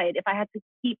annoyed if I had to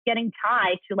keep getting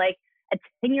tied to like a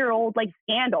 10-year-old like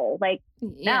scandal. Like,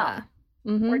 no,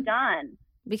 we're done.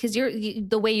 Because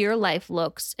the way your life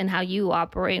looks and how you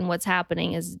operate and what's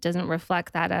happening doesn't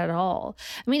reflect that at all.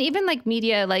 I mean, even like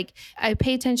media, like I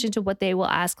pay attention to what they will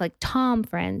ask, like Tom,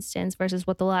 for instance, versus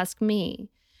what they'll ask me.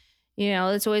 You know,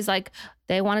 it's always like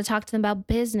they want to talk to them about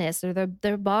business or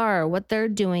their bar, what they're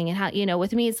doing and how, you know,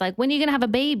 with me, it's like, when are you going to have a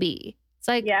baby? It's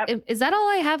like, is that all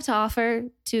I have to offer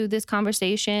to this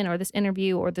conversation or this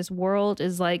interview or this world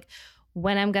is like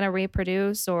when I'm going to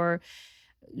reproduce or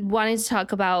wanting to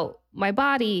talk about my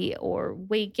body or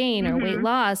weight gain or weight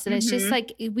loss. And it's just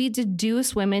like we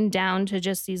deduce women down to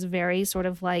just these very sort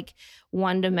of like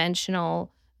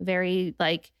one-dimensional, very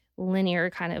like linear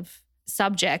kind of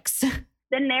subjects.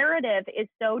 The narrative is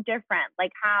so different,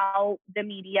 like how the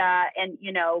media and,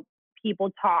 you know,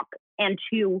 people talk and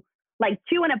to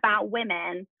and about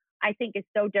women, I think is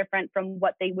so different from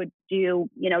what they would do,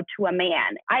 you know, to a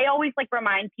man. I always like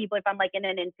remind people if I'm like in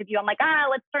an interview, I'm like,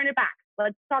 let's turn it back.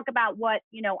 Let's talk about what,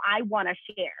 you know, I want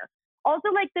to share. Also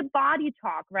like the body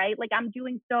talk, right? Like I'm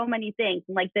doing so many things.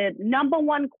 And like the number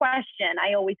one question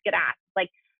I always get asked, like,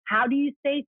 how do you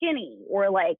stay skinny?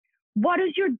 Or like, what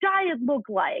does your diet look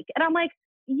like? And I'm like,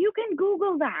 you can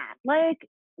Google that. Like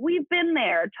we've been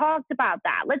there, talked about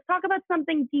that. Let's talk about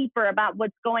something deeper about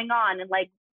what's going on and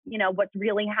like, you know, what's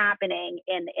really happening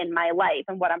in my life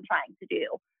and what I'm trying to do.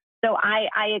 So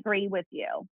I agree with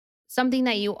you. Something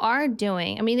that you are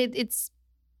doing, I mean, it's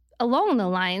along the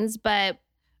lines, but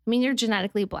I mean, you're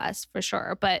genetically blessed for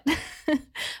sure, but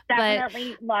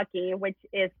definitely lucky, which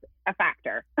is a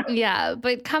factor. Yeah.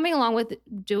 But coming along with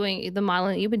doing the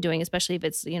modeling that you've been doing, especially if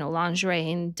it's, you know, lingerie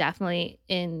and definitely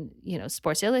in, you know,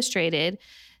 Sports Illustrated,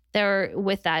 they're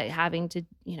with that having to,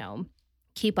 you know,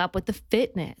 keep up with the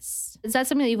fitness. Is that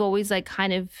something that you've always like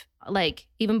kind of like,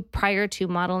 even prior to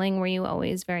modeling, were you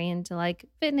always very into like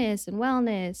fitness and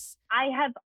wellness? I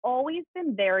have always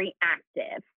been very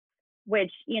active,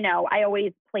 which, you know, I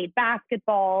always played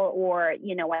basketball or,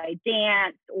 you know, I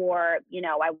danced or, you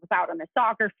know, I was out on the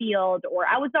soccer field or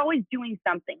I was always doing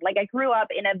something. Like I grew up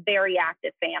in a very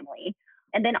active family.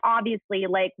 And then obviously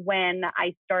like when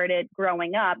I started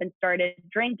growing up and started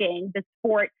drinking, the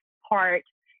sports part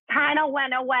kind of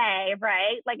went away,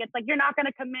 right? Like, it's like, you're not going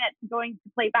to commit to going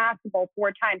to play basketball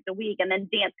 4 times a week and then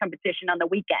dance competition on the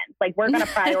weekends. Like, we're going to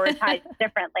prioritize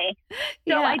differently.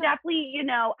 So I definitely, you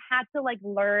know, had to like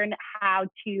learn how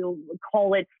to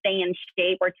call it stay in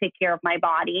shape or take care of my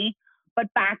body. But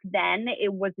back then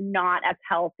it was not as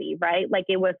healthy, right? Like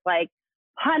it was like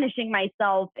punishing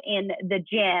myself in the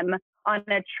gym on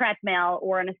a treadmill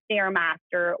or on a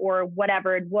Stairmaster or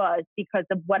whatever it was because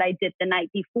of what I did the night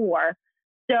before.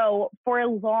 So for a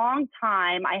long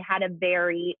time, I had a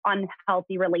very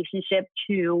unhealthy relationship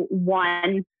to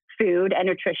one, food and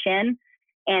nutrition.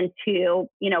 and to,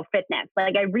 fitness.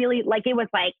 Like I really, like it was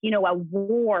like, a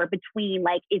war between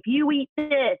like, if you eat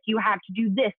this, you have to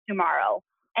do this tomorrow.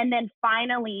 And then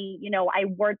finally, I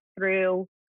worked through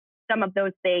some of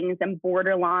those things and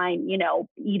borderline,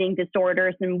 eating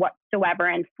disorders and whatsoever,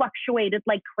 and fluctuated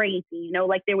like crazy.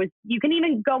 Like you can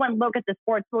even go and look at the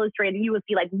Sports Illustrated, you will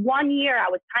see like 1 year I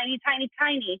was tiny, tiny,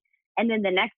 tiny. And then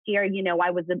the next year,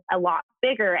 I was a lot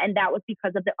bigger. And that was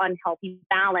because of the unhealthy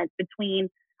balance between,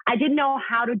 I didn't know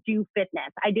how to do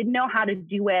fitness. I didn't know how to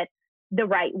do it the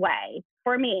right way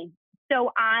for me.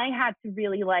 So I had to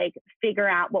really like figure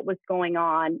out what was going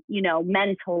on,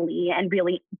 mentally, and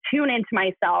really tune into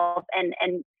myself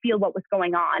and feel what was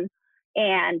going on.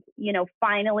 And,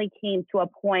 finally came to a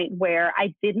point where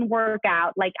I didn't work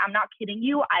out. Like, I'm not kidding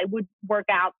you. I would work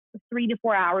out 3 to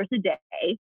 4 hours a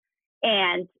day.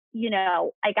 And,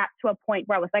 I got to a point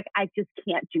where I was like, I just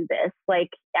can't do this. Like,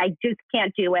 I just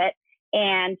can't do it.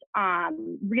 And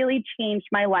really changed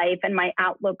my life and my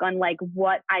outlook on like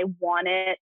what I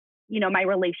wanted, my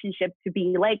relationship to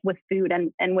be like with food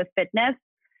and with fitness.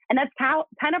 And that's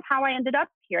kind of how I ended up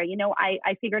here.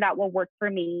 I figured out what worked for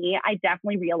me. I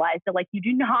definitely realized that like, you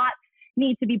do not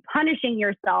need to be punishing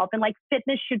yourself, and like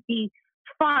fitness should be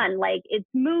fun. Like it's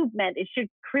movement. It should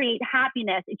create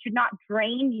happiness. It should not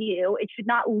drain you. It should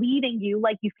not leaving you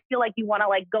like you feel like you want to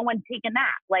like go and take a nap.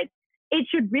 Like it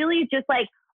should really just like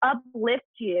uplift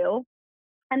you,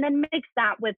 and then mix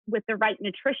that with the right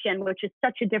nutrition, which is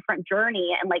such a different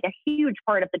journey and like a huge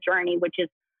part of the journey, which is,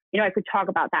 I could talk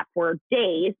about that for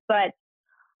days, but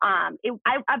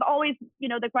I've always,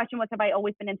 the question was, have I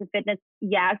always been into fitness?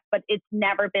 Yes, but it's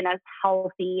never been as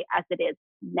healthy as it is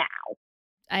now.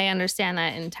 I understand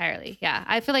that entirely. Yeah.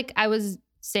 I feel like I was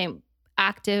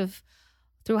active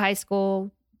through high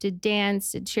school, did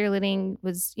dance, did cheerleading,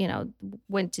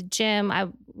 went to gym.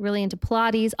 I'm really into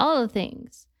Pilates, all the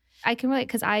things. I can relate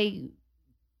because I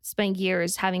spent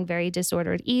years having very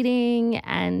disordered eating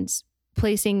and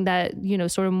placing that,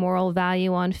 sort of moral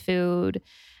value on food,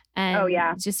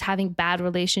 and just having bad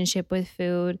relationship with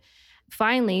food.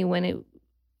 Finally,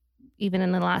 even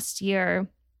in the last year,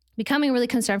 becoming really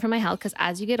concerned for my health, because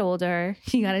as you get older,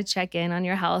 you got to check in on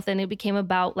your health. And it became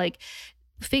about like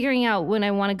figuring out when I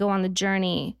want to go on the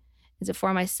journey. Is it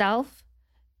for myself?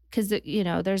 Because,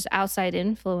 there's outside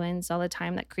influence all the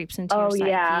time that creeps into your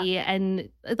psyche and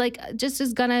like just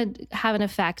is going to have an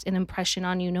effect, an impression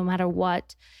on you no matter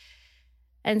what.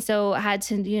 And so I had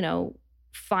to,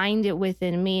 find it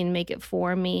within me and make it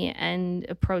for me and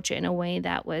approach it in a way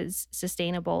that was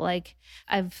sustainable. Like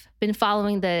I've been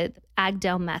following the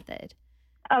Agdale method.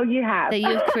 Oh, you have? That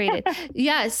you've created.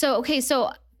 Yeah. So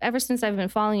ever since I've been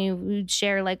following you, we'd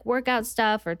share like workout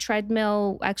stuff or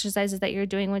treadmill exercises that you're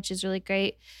doing, which is really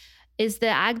great. Is the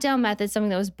Agdale method something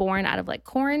that was born out of like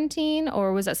quarantine,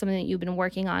 or was that something that you've been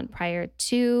working on prior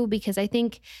to? Because I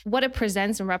think what it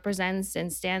presents and represents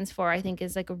and stands for, I think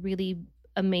is like a really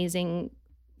amazing,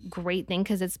 great thing,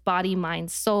 because it's body, mind,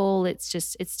 soul.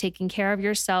 It's taking care of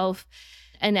yourself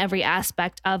and every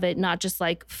aspect of it, not just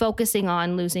like focusing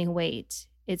on losing weight.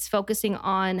 It's focusing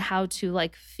on how to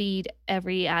like feed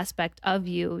every aspect of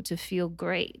you to feel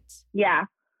great. Yeah.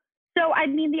 So, I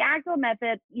mean, the Agdale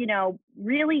method,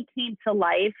 really came to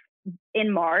life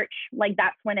in March. Like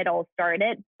that's when it all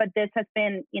started. But this has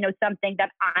been, something that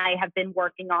I have been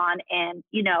working on and,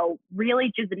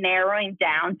 really just narrowing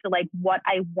down to like what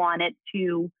I wanted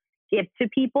to give to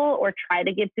people or try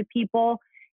to give to people.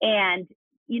 And,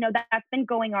 that's been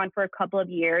going on for a couple of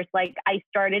years. Like I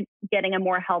started getting a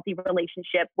more healthy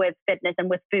relationship with fitness and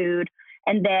with food.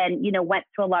 And then, went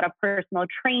to a lot of personal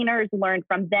trainers, learned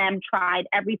from them, tried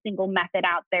every single method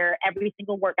out there, every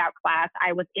single workout class.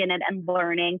 I was in it and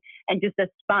learning, and just a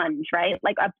sponge, right?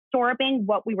 Like absorbing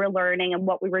what we were learning and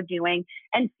what we were doing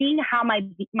and seeing how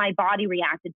my body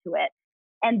reacted to it.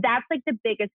 And that's like the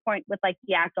biggest point with like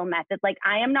the Agdale method. Like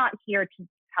I am not here to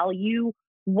tell you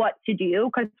what to do,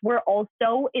 because we're all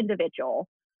so individual.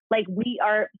 Like we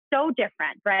are so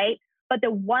different, right? But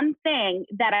the one thing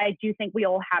that I do think we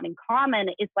all have in common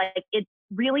is like, it's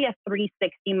really a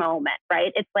 360 moment,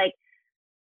 right? It's like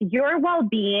your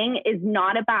well-being is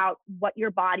not about what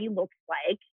your body looks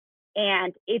like.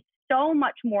 And it's so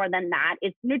much more than that.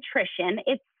 It's nutrition,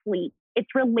 it's sleep, it's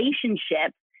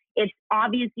relationships, it's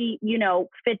obviously,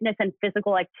 fitness and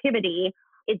physical activity.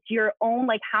 It's your own,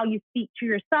 like how you speak to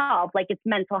yourself, like it's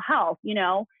mental health,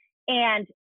 and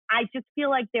I just feel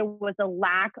like there was a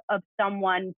lack of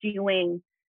someone doing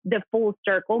the full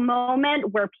circle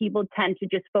moment where people tend to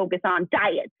just focus on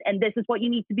diets and this is what you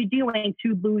need to be doing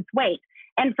to lose weight.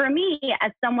 And for me,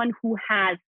 as someone who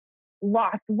has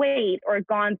lost weight or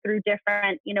gone through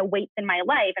different, weights in my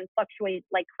life and fluctuate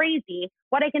like crazy,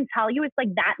 what I can tell you is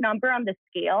like that number on the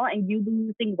scale and you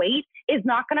losing weight is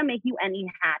not going to make you any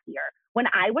happier. When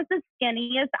I was the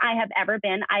skinniest I have ever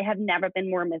been, I have never been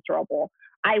more miserable.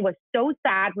 I was so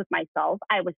sad with myself.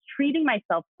 I was treating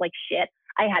myself like shit.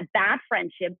 I had bad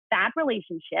friendships, bad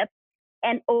relationships,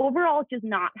 and overall just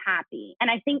not happy. And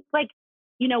I think like,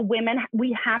 women,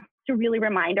 we have to really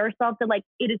remind ourselves that like,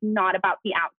 it is not about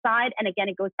the outside. And again,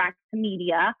 it goes back to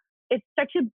media. It's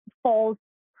such a false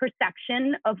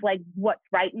perception of like what's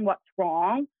right and what's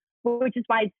wrong, which is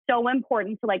why it's so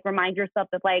important to like remind yourself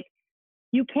that like,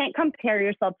 you can't compare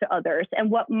yourself to others. And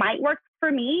what might work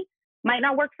for me might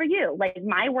not work for you. Like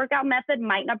my workout method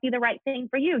might not be the right thing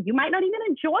for you. You might not even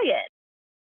enjoy it.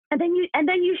 And then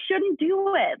you shouldn't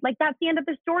do it. Like that's the end of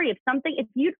the story. If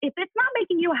it's not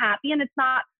making you happy and it's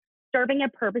not serving a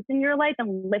purpose in your life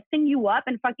and lifting you up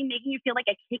and fucking making you feel like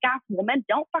a kick-ass woman,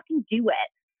 don't fucking do it.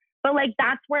 But like,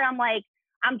 that's where I'm like,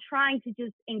 I'm trying to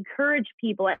just encourage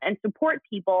people and support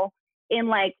people in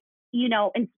like,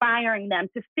 inspiring them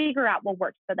to figure out what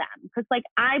works for them. Cause like,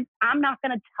 I'm not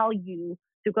going to tell you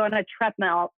to go on a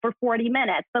treadmill for 40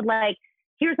 minutes, but like,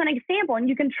 here's an example and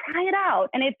you can try it out.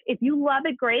 And if you love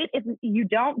it, great. If you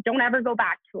don't ever go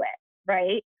back to it.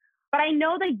 Right. But I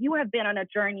know that you have been on a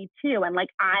journey too. And like,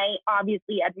 I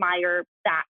obviously admire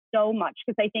that so much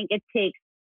because I think it takes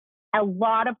a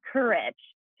lot of courage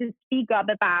to speak up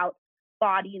about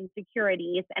body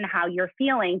insecurities and how you're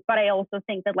feeling. But I also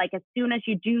think that like, as soon as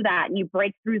you do that and you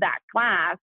break through that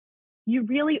glass, you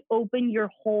really open your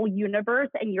whole universe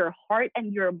and your heart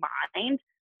and your mind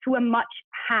to a much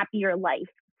happier life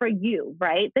for you,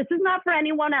 right? This is not for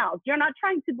anyone else. You're not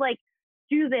trying to like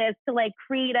do this to like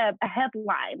create a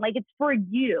headline. Like it's for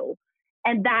you.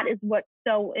 And that is what's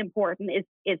so important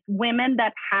is women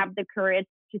that have the courage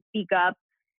to speak up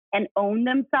and own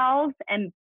themselves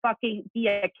and fucking be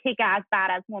a kick-ass,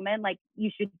 badass woman. Like you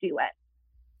should do it.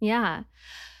 Yeah.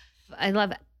 I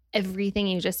love everything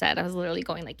you just said. I was literally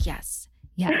going like, yes.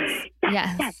 Yes.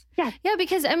 Yeah,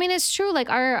 because I mean, it's true. Like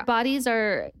our bodies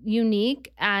are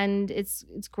unique and it's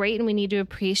great and we need to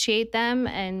appreciate them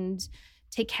and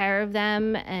take care of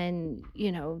them. And,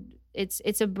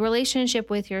 it's a relationship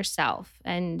with yourself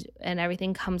and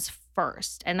everything comes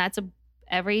first. And that's a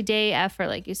everyday effort.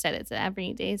 Like you said, it's an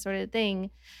everyday sort of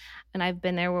thing. And I've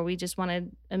been there where we just want to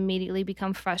immediately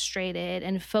become frustrated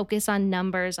and focus on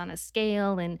numbers on a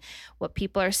scale and what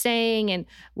people are saying and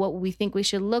what we think we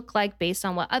should look like based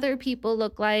on what other people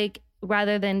look like,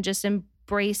 rather than just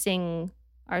embracing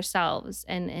ourselves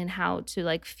and how to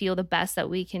like feel the best that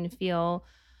we can feel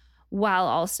while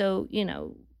also,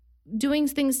 doing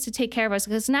things to take care of us.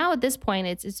 Because now at this point,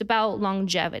 it's about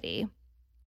longevity.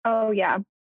 Oh, yeah.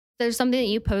 There's something that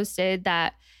you posted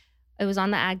that it was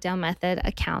on the Agdale Method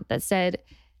account that said,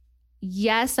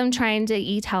 yes, I'm trying to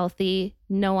eat healthy.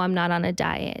 No, I'm not on a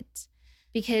diet.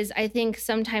 Because I think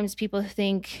sometimes people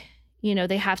think,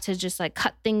 they have to just like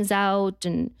cut things out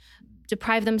and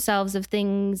deprive themselves of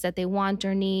things that they want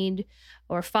or need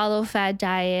or follow fad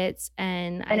diets.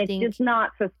 And I think it's just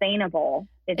not sustainable.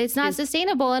 It's not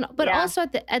sustainable. But also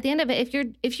at the end of it,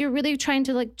 if you're really trying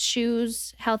to like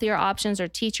choose healthier options or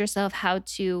teach yourself how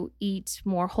to eat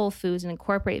more whole foods and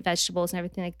incorporate vegetables and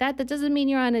everything like that, that doesn't mean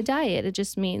you're on a diet. It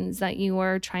just means that you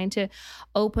are trying to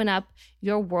open up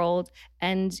your world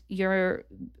and your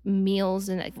meals.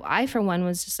 And I, for one,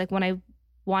 was just like when I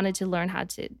wanted to learn how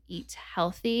to eat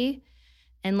healthy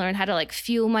and learn how to like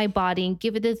fuel my body and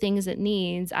give it the things it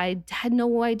needs, I had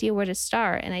no idea where to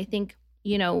start. And I think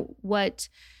what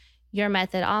your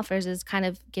method offers is kind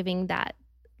of giving that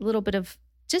little bit of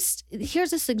just,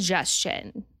 here's a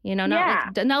suggestion,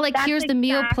 not like here's the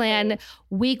meal plan,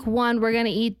 week 1, we're going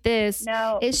to eat this.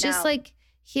 No, it's just like,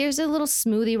 here's a little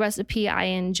smoothie recipe I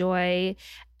enjoy.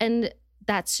 And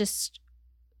that's just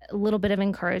a little bit of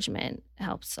encouragement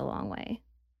helps a long way.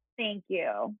 Thank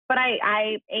you. But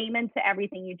I aim into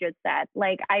everything you just said.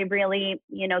 Like I really,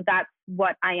 that's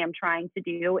what I am trying to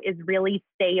do is really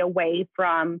stay away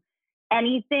from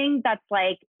anything that's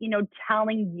like,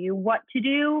 telling you what to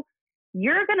do.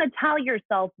 You're going to tell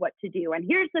yourself what to do. And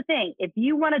here's the thing. If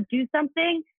you want to do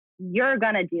something, you're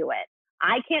going to do it.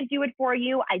 I can't do it for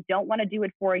you. I don't want to do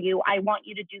it for you. I want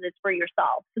you to do this for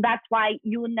yourself. So that's why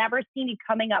you will never see me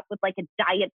coming up with like a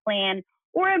diet plan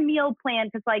or a meal plan.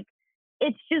 Cause like,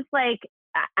 it's just like,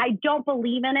 I don't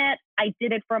believe in it. I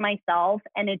did it for myself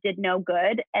and it did no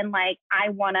good. And like, I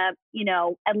want to,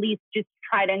 at least just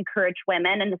try to encourage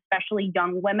women and especially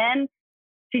young women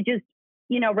to just,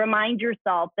 remind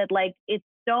yourself that like, it's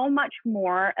so much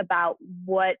more about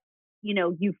what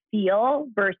you feel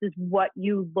versus what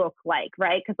you look like,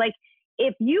 right? Because like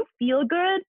if you feel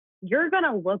good, you're going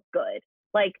to look good.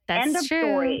 Like That's end of true.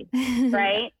 story,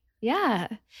 right? Yeah.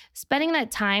 Spending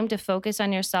that time to focus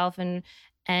on yourself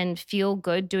and feel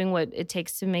good, doing what it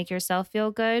takes to make yourself feel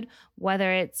good,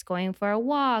 whether it's going for a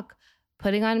walk,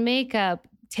 putting on makeup,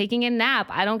 taking a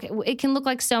nap. It can look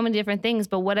like so many different things,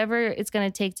 but whatever it's going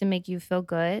to take to make you feel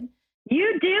good.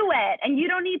 You do it, and you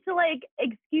don't need to like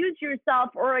excuse yourself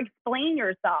or explain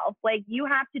yourself. Like you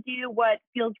have to do what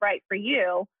feels right for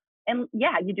you. And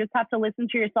yeah, you just have to listen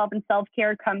to yourself, and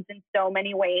self-care comes in so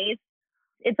many ways.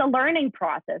 It's a learning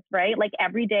process, right? Like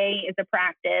every day is a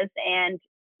practice. And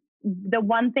the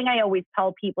one thing I always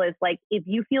tell people is like, if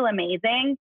you feel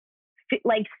amazing,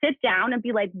 like sit down and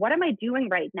be like, what am I doing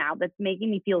right now that's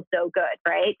making me feel so good,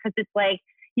 right? Because it's like,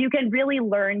 you can really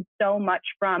learn so much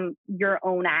from your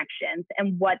own actions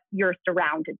and what you're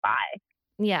surrounded by.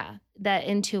 Yeah, that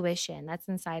intuition that's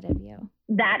inside of you.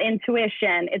 That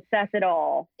intuition, it says it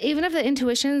all. Even if the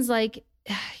intuition's like,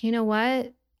 you know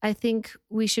what? I think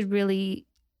we should really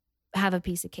have a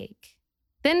piece of cake.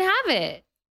 Then have it.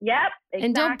 Yep. Exactly.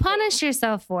 And don't punish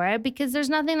yourself for it, because there's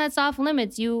nothing that's off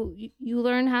limits. You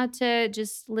learn how to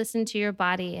just listen to your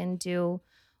body and do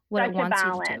what it wants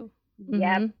you to do.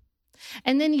 Yep. Mm-hmm.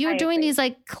 And then you're doing agree. these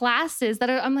like classes that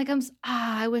are,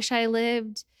 I wish I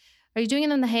lived. Are you doing it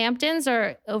in the Hamptons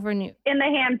or over New? In the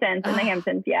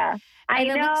Hamptons, yeah. I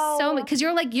know. So because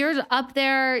you're up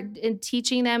there and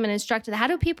teaching them and instructing. How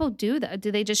do people do that?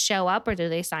 Do they just show up or do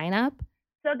they sign up?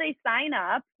 So they sign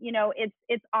up.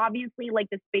 It's obviously like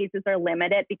the spaces are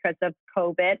limited because of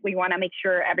COVID. We want to make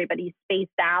sure everybody's spaced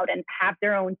out and have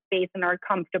their own space and are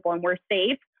comfortable and we're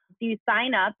safe. So you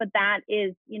sign up, but that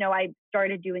is, I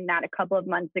started doing that a couple of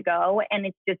months ago, and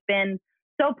it's just been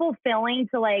so fulfilling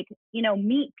to like,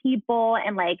 meet people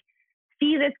and like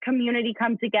see this community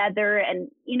come together. And,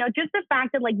 just the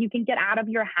fact that like you can get out of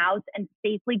your house and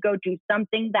safely go do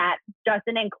something that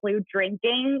doesn't include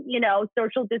drinking,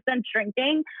 social distance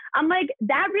drinking. I'm like,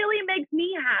 that really makes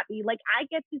me happy. Like I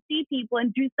get to see people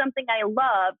and do something I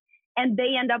love, and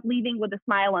they end up leaving with a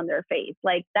smile on their face.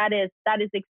 Like that is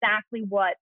exactly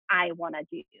what I want to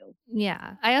do.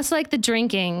 Yeah. I also like the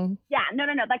drinking. Yeah. No.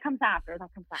 That comes after.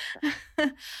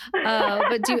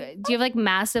 But do you have like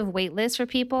massive wait lists for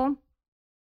people?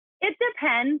 It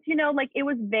depends. Like it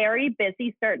was very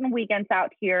busy. Certain weekends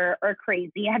out here are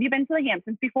crazy. Have you been to the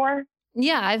Hamptons before?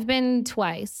 Yeah, I've been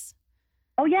twice.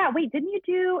 Oh yeah. Wait, didn't you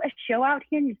do a show out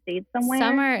here and you stayed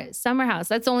somewhere? Summer house.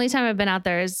 That's the only time I've been out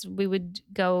there. Is we would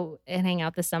go and hang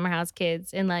out with the summer house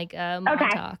kids in like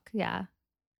Montauk. Yeah.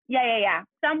 Yeah.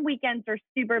 Some weekends are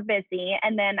super busy.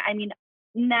 And then,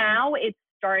 now it's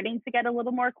starting to get a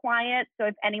little more quiet. So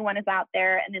if anyone is out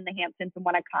there and in the Hamptons and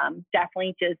want to come,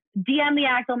 definitely just DM the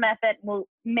Agdale Method. We'll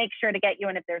make sure to get you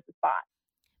in if there's a spot.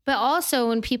 But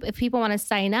also if people want to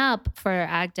sign up for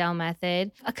Agdale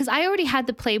Method, because I already had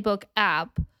the Playbook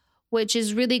app, which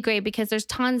is really great because there's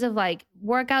tons of like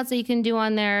workouts that you can do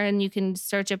on there, and you can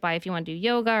search it by if you want to do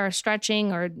yoga or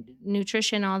stretching or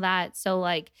nutrition, all that. So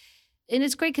like, and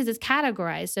it's great because it's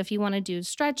categorized. So if you want to do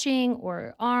stretching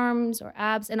or arms or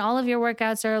abs, and all of your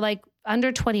workouts are like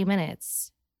under 20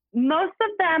 minutes. Most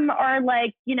of them are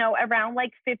like, around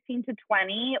like 15 to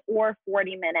 20 or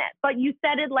 40 minutes. But you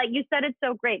said it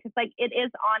so great because like it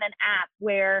is on an app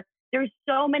where there's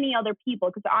so many other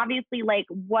people, because obviously like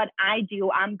what I do,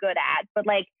 I'm good at, but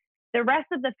like the rest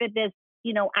of the fitness,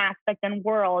 aspect and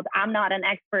world, I'm not an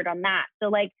expert on that. So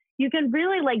like, you can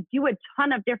really like do a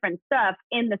ton of different stuff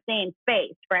in the same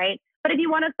space, right? But if you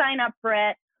want to sign up for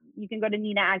it, you can go to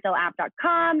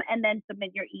ninaagdaleapp.com and then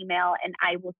submit your email, and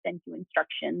I will send you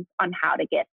instructions on how to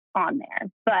get on there.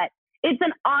 But it's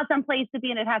an awesome place to be,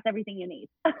 and it has everything you need.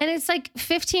 And it's like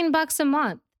 $15 a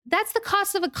month. That's the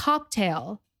cost of a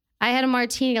cocktail. I had a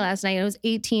martini last night. It was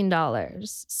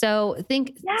 $18. So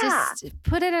just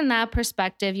put it in that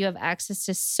perspective. You have access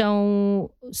to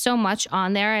so much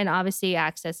on there, and obviously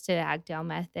access to the Agdale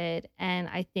Method. And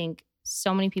I think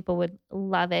so many people would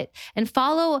love it. And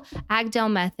follow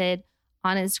Agdale Method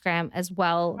on Instagram as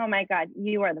well. Oh my God,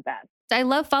 you are the best. I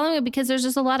love following it because there's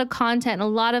just a lot of content and a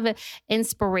lot of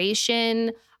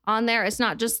inspiration on there. It's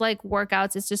not just like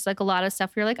workouts. It's just like a lot of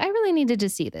stuff. You're like, I really needed to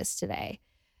see this today.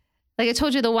 Like I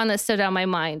told you, the one that stood out in my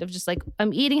mind of just like,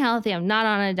 I'm eating healthy. I'm not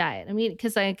on a diet. I'm eating,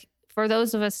 because like for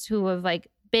those of us who have like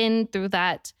been through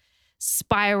that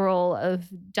spiral of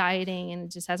dieting and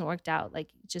it just hasn't worked out, like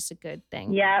just a good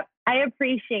thing. Yep. I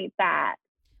appreciate that.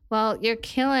 Well, you're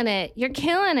killing it. You're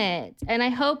killing it. And I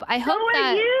hope so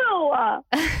that you.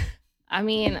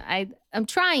 I'm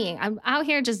trying. I'm out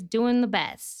here just doing the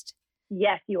best.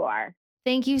 Yes, you are.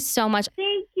 Thank you so much.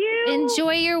 Thank you.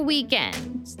 Enjoy your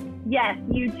weekend. Yes,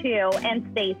 you too. And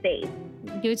stay safe.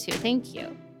 You too. Thank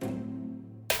you.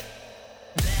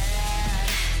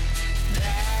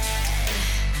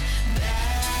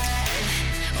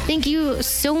 Thank you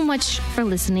so much for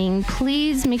listening.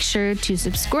 Please make sure to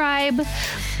subscribe,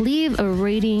 leave a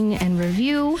rating and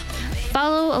review,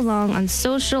 follow along on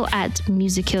social at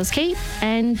Music Kills Kate,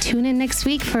 and tune in next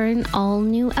week for an all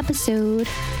new episode.